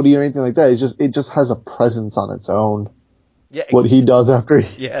 showboaty or anything like that. It just has a presence on its own. Yeah, what he does after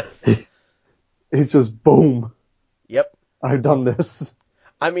yes. It's just boom. Yep. I've done this.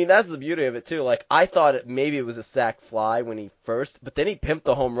 I mean, that's the beauty of it too. Like, I thought maybe it was a sac fly when he first, but then he pimped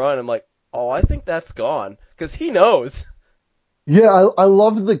the home run. I'm like, oh, I think that's gone. Because he knows. Yeah, I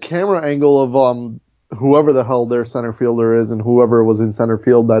loved the camera angle of whoever the hell their center fielder is and whoever was in center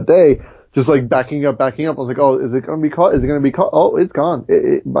field that day, just like backing up. I was like, oh, is it going to be caught? Is it going to be caught? Oh, it's gone.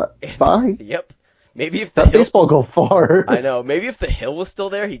 Bye. Yep. Maybe if that baseball go far. I know. Maybe if the hill was still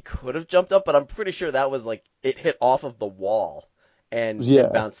there, he could have jumped up, but I'm pretty sure that was like it hit off of the wall and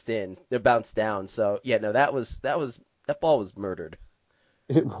it bounced in. It bounced down. So yeah, no, that ball was murdered.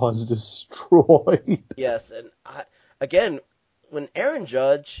 It was destroyed. Yes, and again, when Aaron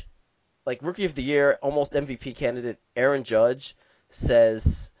Judge, like Rookie of the Year, almost MVP candidate Aaron Judge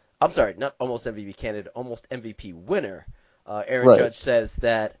says, I'm sorry, not almost MVP candidate, almost MVP winner. Aaron Judge says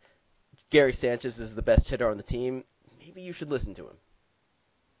that Gary Sanchez is the best hitter on the team. Maybe you should listen to him.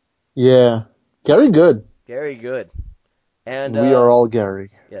 Yeah, Gary good. Gary good. And we are all Gary.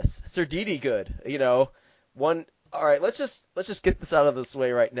 Yes, Sir Didi good. All right, let's just get this out of this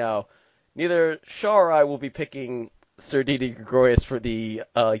way right now. Neither Shaw or I will be picking Sir Didi Gregorius for the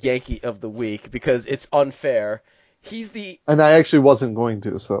Yankee of the Week because it's unfair. And I actually wasn't going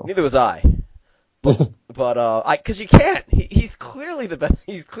to, so. Neither was I. But because you can't. He's clearly the best.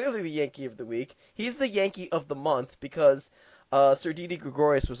 He's clearly the Yankee of the Week. He's the Yankee of the Month because Sir Didi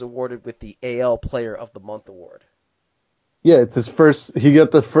Gregorius was awarded with the AL Player of the Month award. Yeah, it's his first. He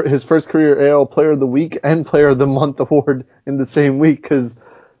got his first career AL Player of the Week and Player of the Month award in the same week because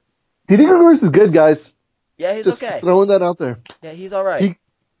Didi Gregorius is good, guys. Yeah, he's Just okay. Throwing that out there. Yeah, he's all right.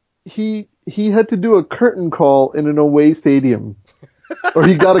 He had to do a curtain call in an away stadium. Or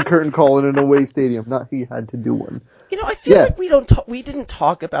he got a curtain call in an away stadium. Not he had to do one. I feel like we didn't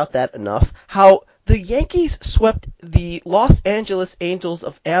talk about that enough. How the Yankees swept the Los Angeles Angels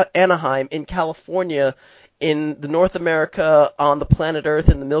of Anaheim in California in the North America on the planet Earth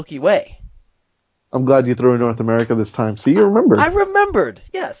in the Milky Way. I'm glad you threw in North America this time. See, you remembered. I remembered,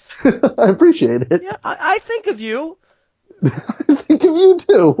 yes. I appreciate it. Yeah, I think of you. I think of you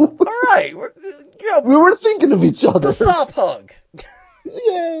too. All right. We were thinking of each other. Pasop hug.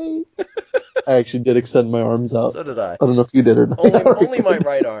 Yay! I actually did extend my arms out. So did I. I don't know if you did or not. Only my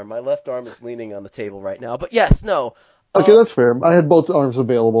right arm. My left arm is leaning on the table right now. But yes, no. Okay, that's fair. I had both arms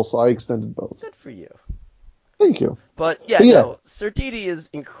available, so I extended both. Good for you. Thank you. But no, Sir Didi is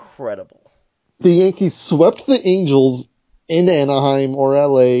incredible. The Yankees swept the Angels in Anaheim or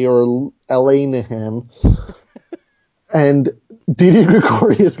LA or LA-Nahem. And Didi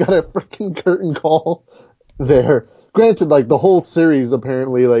Gregorius got a freaking curtain call there. Granted, like, the whole series,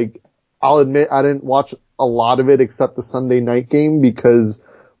 apparently, like, I'll admit I didn't watch a lot of it except the Sunday night game because,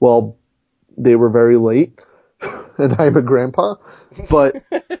 well, they were very late, and I'm a grandpa. But,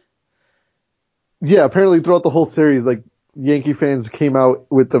 yeah, apparently throughout the whole series, like, Yankee fans came out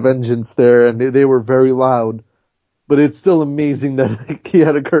with the vengeance there, and they were very loud. but it's still amazing that he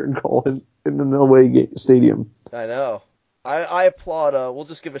had a curtain call in an away stadium. I know. I applaud. We'll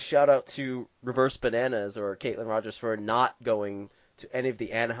just give a shout out to Reverse Bananas or Caitlin Rogers for not going to any of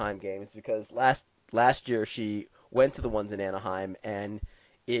the Anaheim games because last year she went to the ones in Anaheim and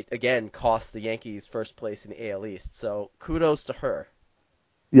it again cost the Yankees first place in the AL East. So kudos to her.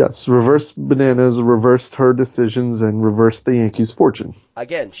 Yes, Reverse Bananas reversed her decisions and reversed the Yankees' fortune.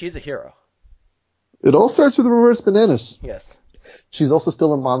 Again, she's a hero. It all starts with Reverse Bananas. Yes. She's also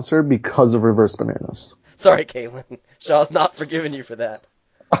still a monster because of Reverse Bananas. Sorry, Caitlin. Shaw's not forgiving you for that.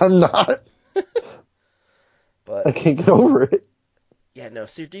 I'm not. But I can't get over it. yeah, no,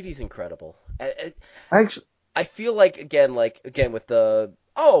 Sirdidi's incredible. Actually, I feel like again with the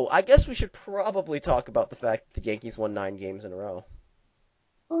I guess we should probably talk about the fact that the Yankees won 9 games in a row.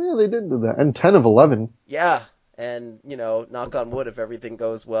 oh yeah, they did do that, and 10 of 11. Yeah, and knock on wood if everything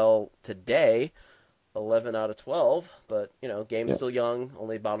goes well today, 11 out of 12. But game's Yeah. still young,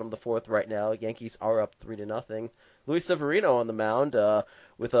 only bottom of the 4th right now. Yankees are up 3-0. Luis Severino on the mound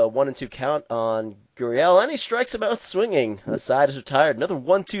with a 1-2 count on Gurriel, and he strikes him out swinging. The side is retired. Another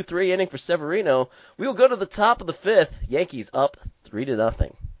 1-2-3 inning for Severino. We will go to the top of the 5th. Yankees up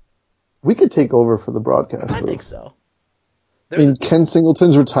 3-0. We could take over for the broadcast. I booth. think so. I mean, Ken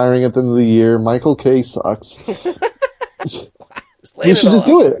Singleton's retiring at the end of the year. Michael K sucks. Just laying We it should all just out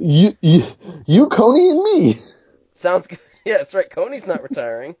do there. it. You, Coney, and me. Sounds good. Yeah, that's right. Coney's not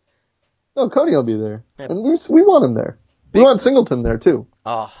retiring. No, Coney will be there, Yeah. and we want him there. We want Singleton there too.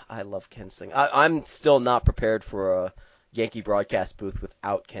 Oh, I love Ken Singleton. I'm still not prepared for a Yankee broadcast booth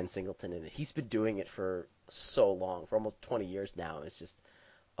without Ken Singleton in it. He's been doing it for so long, for almost 20 years now. It's just,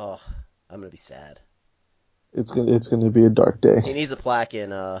 I'm gonna be sad. It's gonna be a dark day. He needs a plaque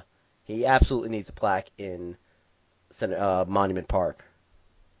in. He absolutely needs a plaque in Monument Park.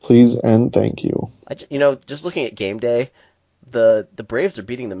 Please and thank you. Just looking at game day, the Braves are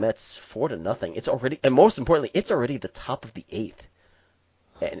beating the Mets 4-0. It's already, and most importantly, it's already the top of the 8th.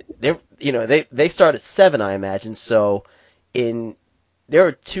 And they start at 7, I imagine. So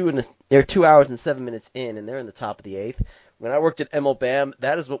they're 2 hours and 7 minutes in, and they're in the top of the 8th. When I worked at MLBAM,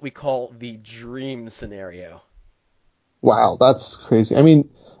 that is what we call the dream scenario. Wow, that's crazy. I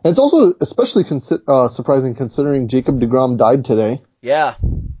mean, it's also especially surprising considering Jacob deGrom died today. Yeah,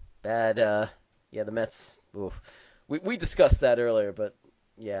 bad. The Mets. Oof. We discussed that earlier, but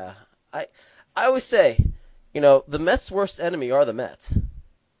yeah, I always say, the Mets' worst enemy are the Mets.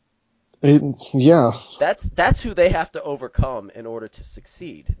 Yeah. That's who they have to overcome in order to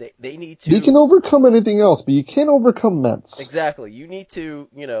succeed. They need to. You can overcome anything else, but you can't overcome Mets. Exactly. You need to,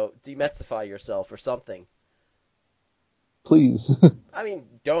 demetsify yourself or something. Please. I mean,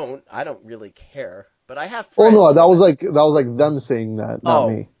 I don't really care, but I have Oh friends. no, that was like them saying that, not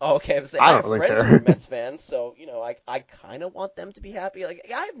me. Oh, okay. I I don't have really friends care. who are Mets fans, so I kind of want them to be happy.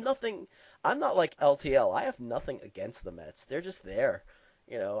 Like I have nothing. I'm not like LTL. I have nothing against the Mets. They're just there.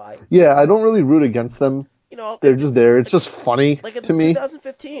 Yeah, I don't really root against them. They're just there. It's just funny like in to me.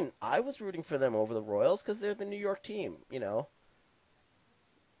 2015, I was rooting for them over the Royals because they're the New York team.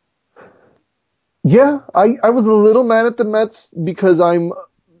 Yeah, I was a little mad at the Mets because I'm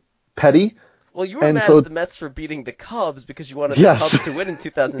petty. Well, you were mad at the Mets for beating the Cubs because you wanted the Cubs to win in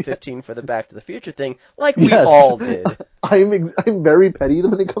 2015 for the Back to the Future thing, like we all did. I'm very petty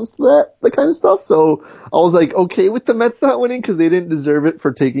when it comes to that kind of stuff. So I was like, okay with the Mets not winning because they didn't deserve it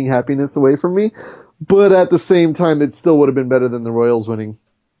for taking happiness away from me. But at the same time, it still would have been better than the Royals winning.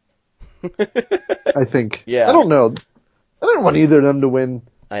 I think. Yeah. I don't know. I didn't want either of them to win.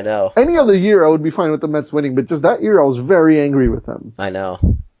 I know. Any other year, I would be fine with the Mets winning, but just that year, I was very angry with them. I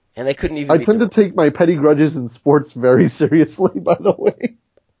know. And they couldn't even. I tend to take my petty grudges in sports very seriously, by the way.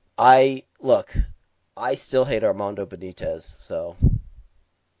 I still hate Armando Benitez, so.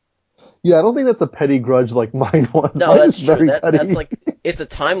 Yeah, I don't think that's a petty grudge like mine was. No, mine that's is true. very petty. That's like, it's a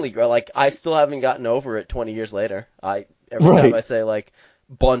timely grudge. Like, I still haven't gotten over it 20 years later. Every time I say, like,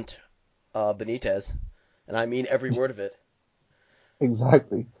 bunt Benitez, and I mean every word of it.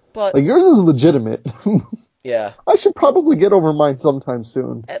 Exactly. But like, yours is legitimate. Yeah. I should probably get over mine sometime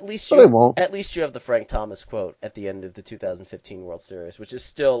soon. At least I won't. At least you have the Frank Thomas quote at the end of the 2015 World Series, which is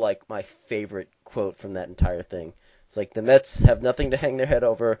still like my favorite quote from that entire thing. It's like the Mets have nothing to hang their head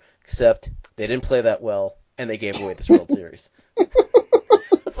over except they didn't play that well and they gave away this World Series.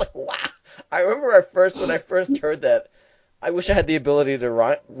 It's like, wow. I remember when I first heard that, I wish I had the ability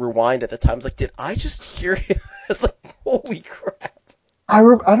to rewind at the time. I was like, did I just hear him? It's like, holy crap.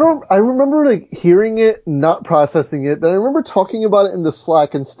 I remember like hearing it, not processing it. Then I remember talking about it in the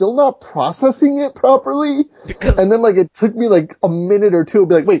Slack and still not processing it properly. Because And then like it took me like a minute or two to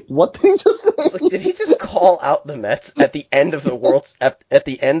be like, wait, what did he just say? like, did he just call out the Mets at the end of the at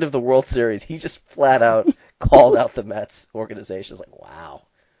the end of the World Series? He just flat out called out the Mets organization. It's like, wow,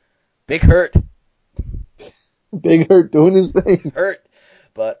 big hurt, Big Hurt doing his thing. hurt.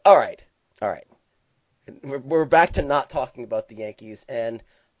 But all right. We're back to not talking about the Yankees, and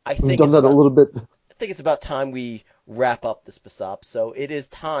I We've think done it's that a about little bit. I think it's about time we wrap up this Basop. So it is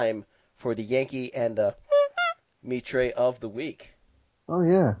time for the Yankee and the Mitre of the week. Oh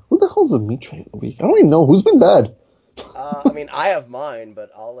yeah. Who the hell's the Mitre of the week? I don't even know. Who's been bad? I mean, I have mine,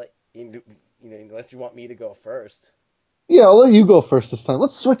 but I'll let you know, unless you want me to go first. Yeah, I'll let you go first this time.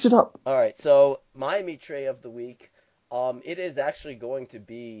 Let's switch it up. All right, so my Mitre of the week, it is actually going to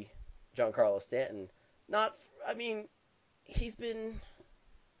be Giancarlo Stanton. Not, I mean, he's been,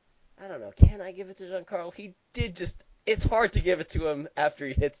 I don't know, can I give it to Giancarlo? He did just, it's hard to give it to him after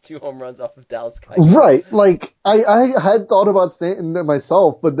he hits 2 home runs off of Dallas Keuchel. Right. Like, I had thought about Stanton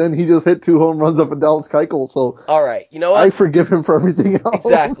myself, but then he just hit 2 home runs up at Dallas Keuchel, so All right, you know what? I forgive him for everything else.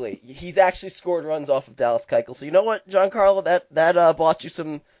 Exactly. He's actually scored runs off of Dallas Keuchel. So you know what, Giancarlo, that bought you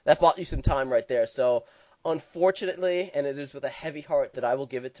some time right there. So unfortunately, and it is with a heavy heart that I will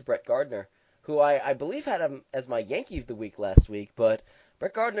give it to Brett Gardner, who I believe had him as my Yankee of the week last week, but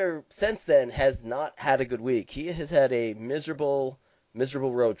Brett Gardner since then has not had a good week. He has had a miserable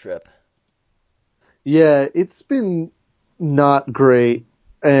road trip. Yeah, it's been not great,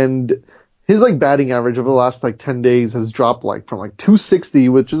 and his like batting average over the last like 10 days has dropped like from like 260,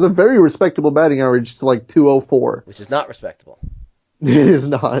 which is a very respectable batting average, to like 204. Which is not respectable. It is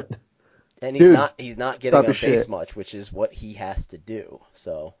not. And Dude, he's not getting stop on your base shit. much, which is what he has to do.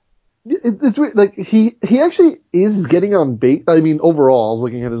 So It's weird. Like he actually is getting on base. I mean, overall, I was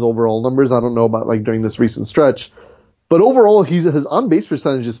looking at his overall numbers. I don't know about like during this recent stretch, but overall, his on base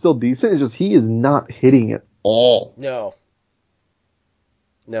percentage is still decent. It's just he is not hitting it all.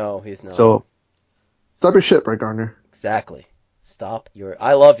 no, he's not. So stop your shit, Brett Gardner. Exactly. Stop your.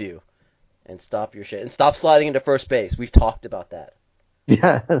 I love you, and stop your shit, and stop sliding into first base. We've talked about that.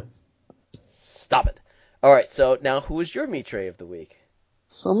 Yes. Stop it. All right. So now, who is your Mitre of the week?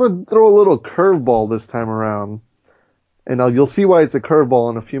 So I'm gonna throw a little curveball this time around, and you'll see why it's a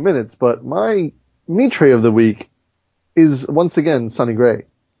curveball in a few minutes. But my Mitre of the week is once again Sonny Gray.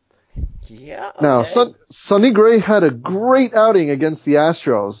 Yeah. Okay. Now, Sonny Gray had a great outing against the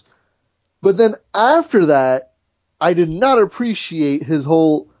Astros, but then after that, I did not appreciate his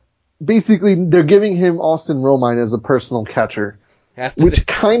whole. Basically, they're giving him Austin Romine as a personal catcher, which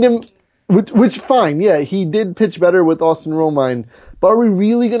fine, yeah, he did pitch better with Austin Romine, but are we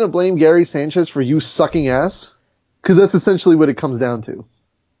really gonna blame Gary Sanchez for you sucking ass? Because that's essentially what it comes down to.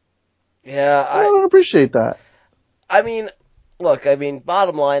 Yeah. I don't appreciate that. I mean, look. I mean,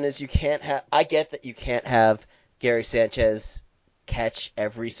 bottom line is you can't have. I get that you can't have Gary Sanchez catch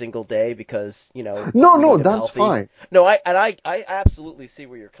every single day because No, you need him that's healthy. fine. No, I absolutely see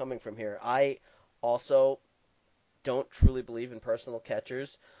where you're coming from here. I also don't truly believe in personal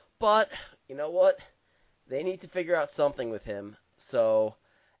catchers, but you know what? They need to figure out something with him. So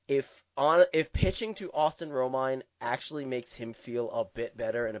if pitching to Austin Romine actually makes him feel a bit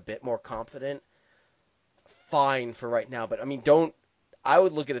better and a bit more confident, fine for right now. But I mean, I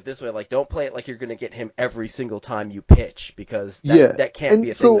would look at it this way, like don't play it like you're going to get him every single time you pitch because that can't and be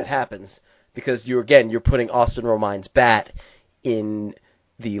a thing that happens because you're putting Austin Romine's bat in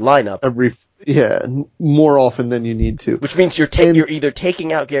the lineup. More often than you need to. Which means you're either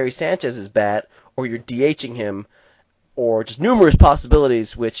taking out Gary Sanchez's bat or you're DHing him or just numerous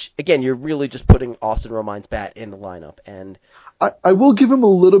possibilities, which, again, you're really just putting Austin Romine's bat in the lineup. And I will give him a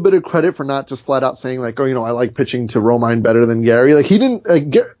little bit of credit for not just flat out saying like, oh, I like pitching to Romine better than Gary. Like he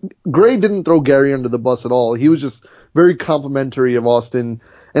didn't, Gray didn't throw Gary under the bus at all. He was just very complimentary of Austin.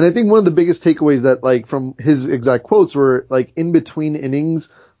 And I think one of the biggest takeaways that like from his exact quotes were like in between innings,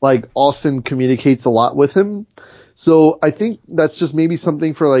 like Austin communicates a lot with him. So I think that's just maybe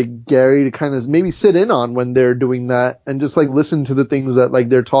something for like Gary to kind of maybe sit in on when they're doing that and just like listen to the things that like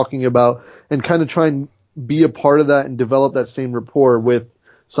they're talking about and kind of try and be a part of that and develop that same rapport with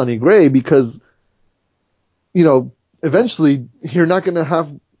Sonny Gray because, eventually you're not going to have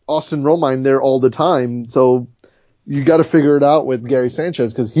Austin Romine there all the time. So you got to figure it out with Gary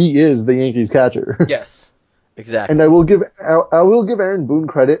Sanchez because he is the Yankees catcher. Yes, exactly. And I will give Aaron Boone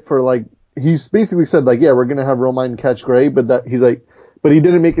credit for like, he's basically said like, yeah, we're going to have Romine catch Gray, but he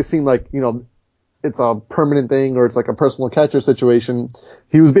didn't make it seem like, it's a permanent thing or it's like a personal catcher situation.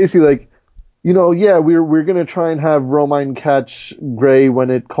 He was basically like, Yeah, we're gonna try and have Romine catch Gray when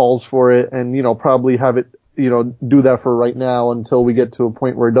it calls for it, and probably have it do that for right now until we get to a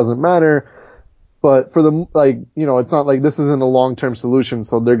point where it doesn't matter. But for the it's not like this isn't a long-term solution,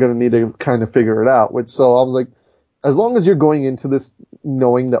 so they're gonna need to kind of figure it out. So I was like, as long as you're going into this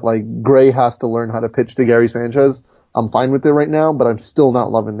knowing that like Gray has to learn how to pitch to Gary Sanchez, I'm fine with it right now. But I'm still not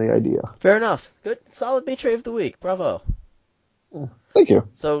loving the idea. Fair enough. Good, solid Maitre of the week. Bravo. Thank you.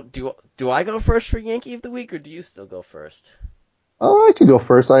 So do I go first for Yankee of the week, or do you still go first? I could go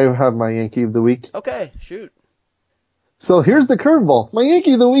first. I have my Yankee of the week. Okay, shoot. So here's the curveball. My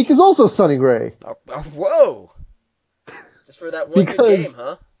Yankee of the week is also Sonny Gray. Whoa! Just for that one good game,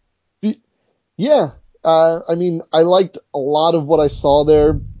 huh? Yeah. I mean, I liked a lot of what I saw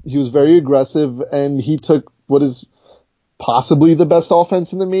there. He was very aggressive, and he took what is possibly the best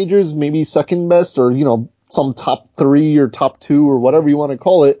offense in the majors, maybe second best, or, some top 3 or top 2 or whatever you want to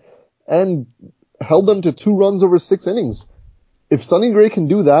call it, and held them to 2 runs over 6 innings. If Sonny Gray can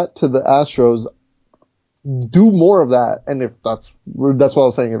do that to the Astros, do more of that. And if that's what I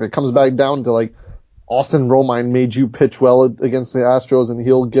was saying, if it comes back down to like Austin Romine made you pitch well against the Astros and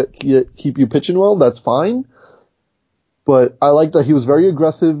he'll keep you pitching well, that's fine. But I like that he was very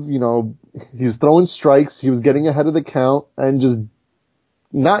aggressive. He was throwing strikes. He was getting ahead of the count and just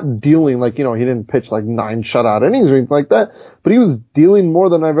not dealing like, he didn't pitch like 9 shutout innings or anything like that, but he was dealing more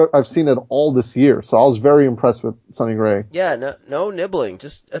than I've seen it all this year. So I was very impressed with Sonny Gray. Yeah, no nibbling,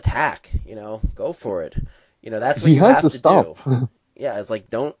 just attack, go for it. That's what He you has have to to stop. do. Yeah, it's like,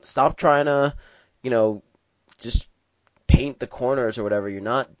 don't stop trying to, just paint the corners or whatever. You're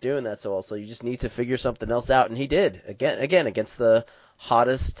not doing that so well, so you just need to figure something else out, and he did. Again, against the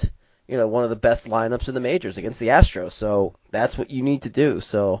hottest, one of the best lineups in the majors against the Astros. So that's what you need to do.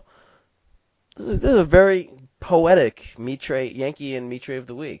 So this is a very poetic Yankee and Mitre of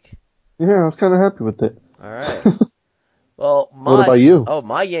the week. Yeah, I was kind of happy with it. All right. Well, What about you?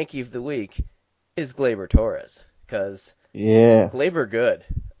 my Yankee of the week is Gleyber Torres, because Yeah. Gleyber good.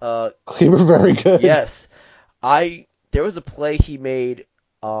 Gleyber very good. Yes, there was a play he made.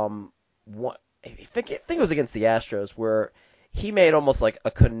 I think it was against the Astros where he made almost like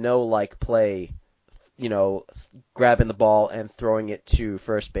a Cano-like play, grabbing the ball and throwing it to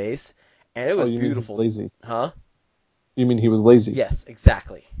first base, and it was you beautiful. Mean he's lazy? Huh? You mean he was lazy? Yes,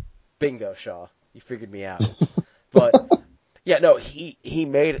 exactly. Bingo, Shaw. You figured me out. But yeah, no, he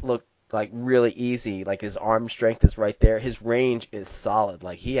made it look like really easy. Like his arm strength is right there. His range is solid.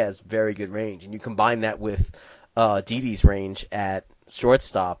 Like he has very good range, and you combine that with Didi's range at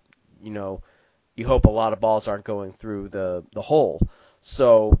shortstop. You hope a lot of balls aren't going through the hole.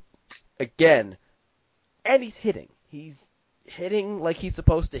 So again, and he's hitting. He's hitting like he's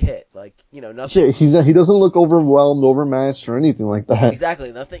supposed to hit. Like nothing. Yeah, he doesn't look overwhelmed, overmatched, or anything like that.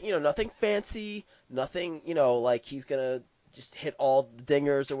 Exactly. Nothing. Nothing fancy. Nothing. Like he's gonna just hit all the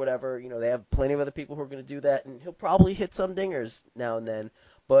dingers or whatever. They have plenty of other people who are gonna do that, and he'll probably hit some dingers now and then.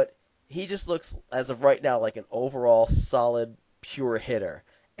 But he just looks, as of right now, like an overall solid, pure hitter,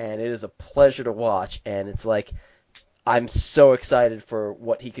 and it is a pleasure to watch. And it's like I'm so excited for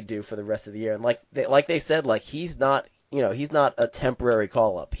what he could do for the rest of the year. And like they said, like he's not a temporary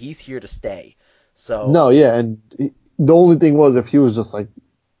call up. He's here to stay. So No, yeah, and the only thing was if he was just like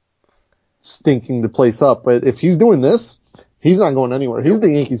stinking the place up, but if he's doing this, he's not going anywhere. He's the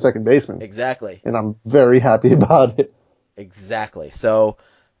Yankee second baseman. Exactly. And I'm very happy about it. Exactly. So,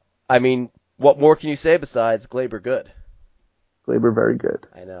 I mean, what more can you say besides Gleyber good? Gleyber very good.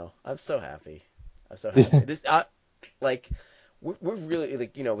 I know. I'm so happy. This, we're really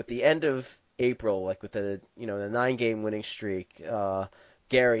like with the end of April, like with the the 9-game winning streak,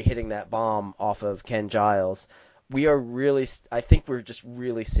 Gary hitting that bomb off of Ken Giles. We are really, I think we're just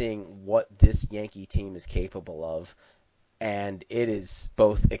really seeing what this Yankee team is capable of. And it is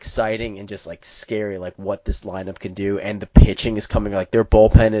both exciting and just like scary, like what this lineup can do. And the pitching is coming, like their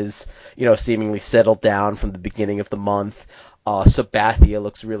bullpen is, seemingly settled down from the beginning of the month. Sabathia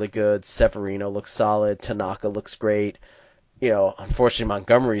looks really good. Severino looks solid. Tanaka looks great. Unfortunately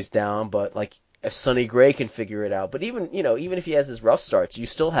Montgomery's down, but like if Sonny Gray can figure it out. But even if he has his rough starts, you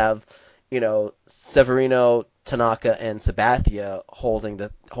still have, Severino, Tanaka, and Sabathia holding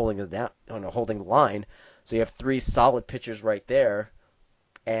the line. So you have 3 solid pitchers right there,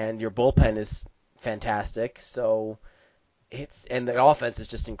 and your bullpen is fantastic. So and the offense is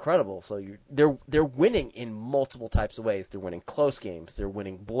just incredible. So they're winning in multiple types of ways. They're winning close games. They're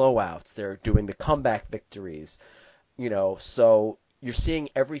winning blowouts. They're doing the comeback victories. So you're seeing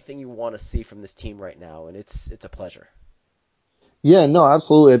everything you want to see from this team right now, and it's a pleasure. Yeah, no,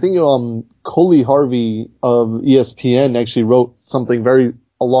 absolutely. I think Coley Harvey of ESPN actually wrote something very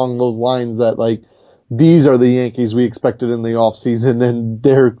along those lines that like these are the Yankees we expected in the offseason, and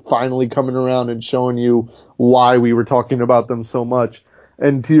they're finally coming around and showing you why we were talking about them so much.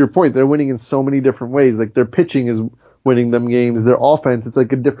 And to your point, they're winning in so many different ways. Like their pitching is winning them games. Their offense, it's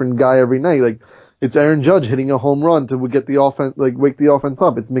like a different guy every night. Like it's Aaron Judge hitting a home run to get the offense, like wake the offense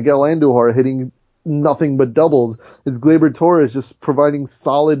up. It's Miguel Andujar hitting nothing but doubles. It's Gleyber Torres just providing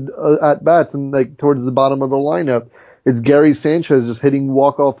solid at bats and like towards the bottom of the lineup. It's Gary Sanchez just hitting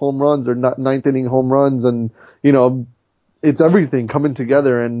walk-off home runs or ninth inning home runs, and it's everything coming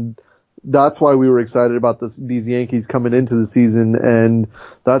together, and that's why we were excited about these Yankees coming into the season, and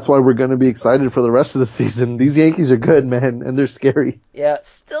that's why we're going to be excited for the rest of the season. These Yankees are good, man, and they're scary. Yeah,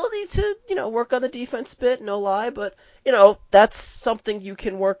 still need to, work on the defense bit, no lie, but, that's something you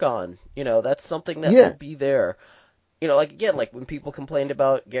can work on. That's something that will be there. Like when people complained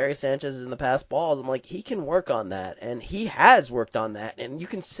about Gary Sanchez in the past balls, I'm like, he can work on that, and he has worked on that, and you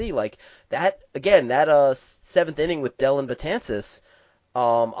can see, like, that seventh inning with Dellin Betances,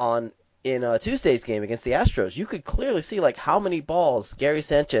 in Tuesday's game against the Astros, you could clearly see, like, how many balls Gary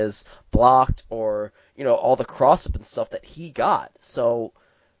Sanchez blocked or, all the cross-up and stuff that he got. So,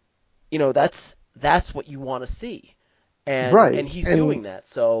 that's what you want to see. And he's doing that,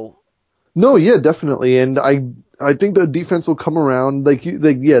 so... No, yeah, definitely, and I think the defense will come around.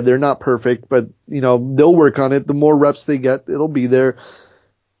 They're not perfect, but they'll work on it. The more reps they get, it'll be there.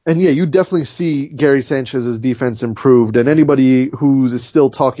 And yeah, you definitely see Gary Sanchez's defense improved. And anybody who's still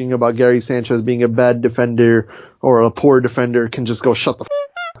talking about Gary Sanchez being a bad defender or a poor defender can just go shut the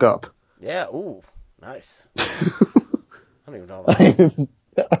f*** up. Yeah, ooh, nice. I don't even know about this.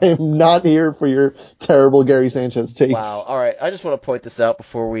 I am not here for your terrible Gary Sanchez takes. Wow. All right. I just want to point this out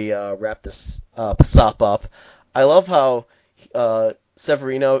before we wrap this PSOP up. I love how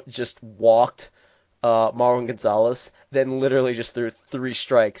Severino just walked Marwin Gonzalez, then literally just threw 3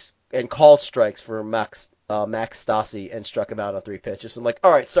 strikes and called strikes for Max Stassi and struck him out on 3 pitches. I'm like,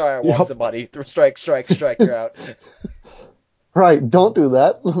 all right, sorry, I walked somebody. Strike, you're out. Right. Don't do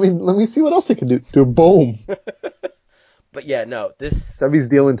that. Let me see what else I can do. Do boom. But yeah, no, this... Sevy's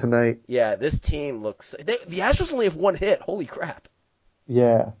dealing tonight. Yeah, this team looks... the Astros only have 1 hit. Holy crap.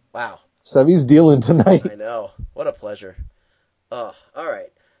 Yeah. Wow. Sevy's dealing tonight. I know. What a pleasure. Oh, all right.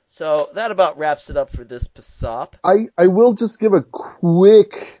 So that about wraps it up for this PSOP. I will just give a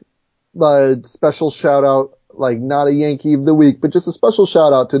quick special shout out, like not a Yankee of the week, but just a special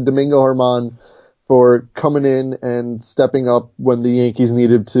shout out to Domingo Germán for coming in and stepping up when the Yankees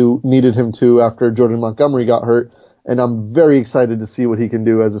needed him to after Jordan Montgomery got hurt. And I'm very excited to see what he can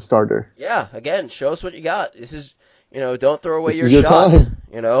do as a starter. Yeah, again, show us what you got. This is, don't throw away your shot. Time.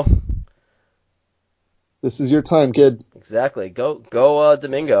 This is your time, kid. Exactly. Go,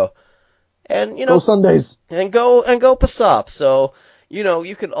 Domingo. And, go Sundays. And go PSOP. So,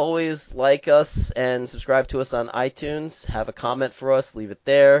 you can always like us and subscribe to us on iTunes. Have a comment for us. Leave it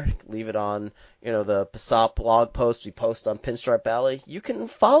there. Leave it on, the PSOP blog post we post on Pinstripe Alley. You can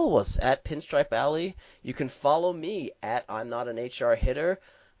follow us at Pinstripe Alley. You can follow me at I'm Not an HR Hitter.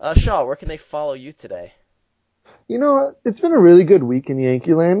 Shaw, where can they follow you today? It's been a really good week in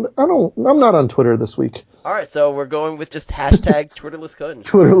Yankee land. I'm not on Twitter this week. All right, so we're going with just hashtag Twitterless Kunj.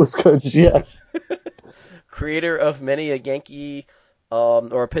 Twitterless Kunj, yes. Creator of many a Yankee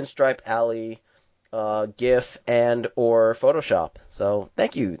or a Pinstripe Alley GIF and or Photoshop. So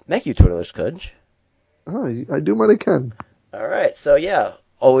thank you, Twitterless Kunj. Oh, I do what I can. All right, so yeah,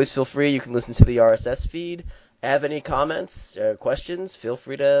 always feel free. You can listen to the RSS feed. Have any comments or questions? Feel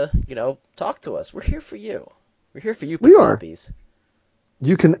free to talk to us. We're here for you. We're here for you, PSOPies.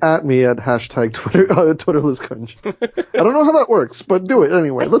 You can at me at hashtag Twitterless Kunj. I don't know how that works, but do it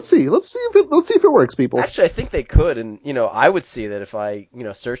anyway. Let's see if it works, people. Actually, I think they could, and I would see that if I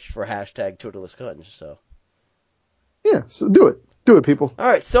searched for hashtag Twitterless Kunj. So yeah, so do it, people. All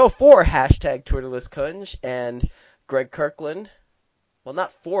right, so for hashtag Twitterless Kunj and Greg Kirkland, well,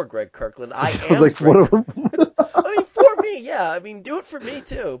 not for Greg Kirkland, I am like, Greg. For me, yeah. Do it for me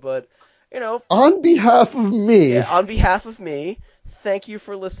too, but. On behalf of me. Yeah, on behalf of me, thank you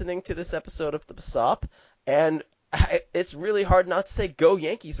for listening to this episode of the PSOP. And it's really hard not to say go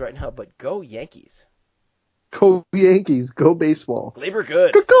Yankees right now, but go Yankees. Go Yankees. Go baseball. Labor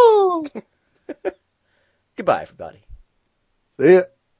good. Go. Goodbye, everybody. See ya.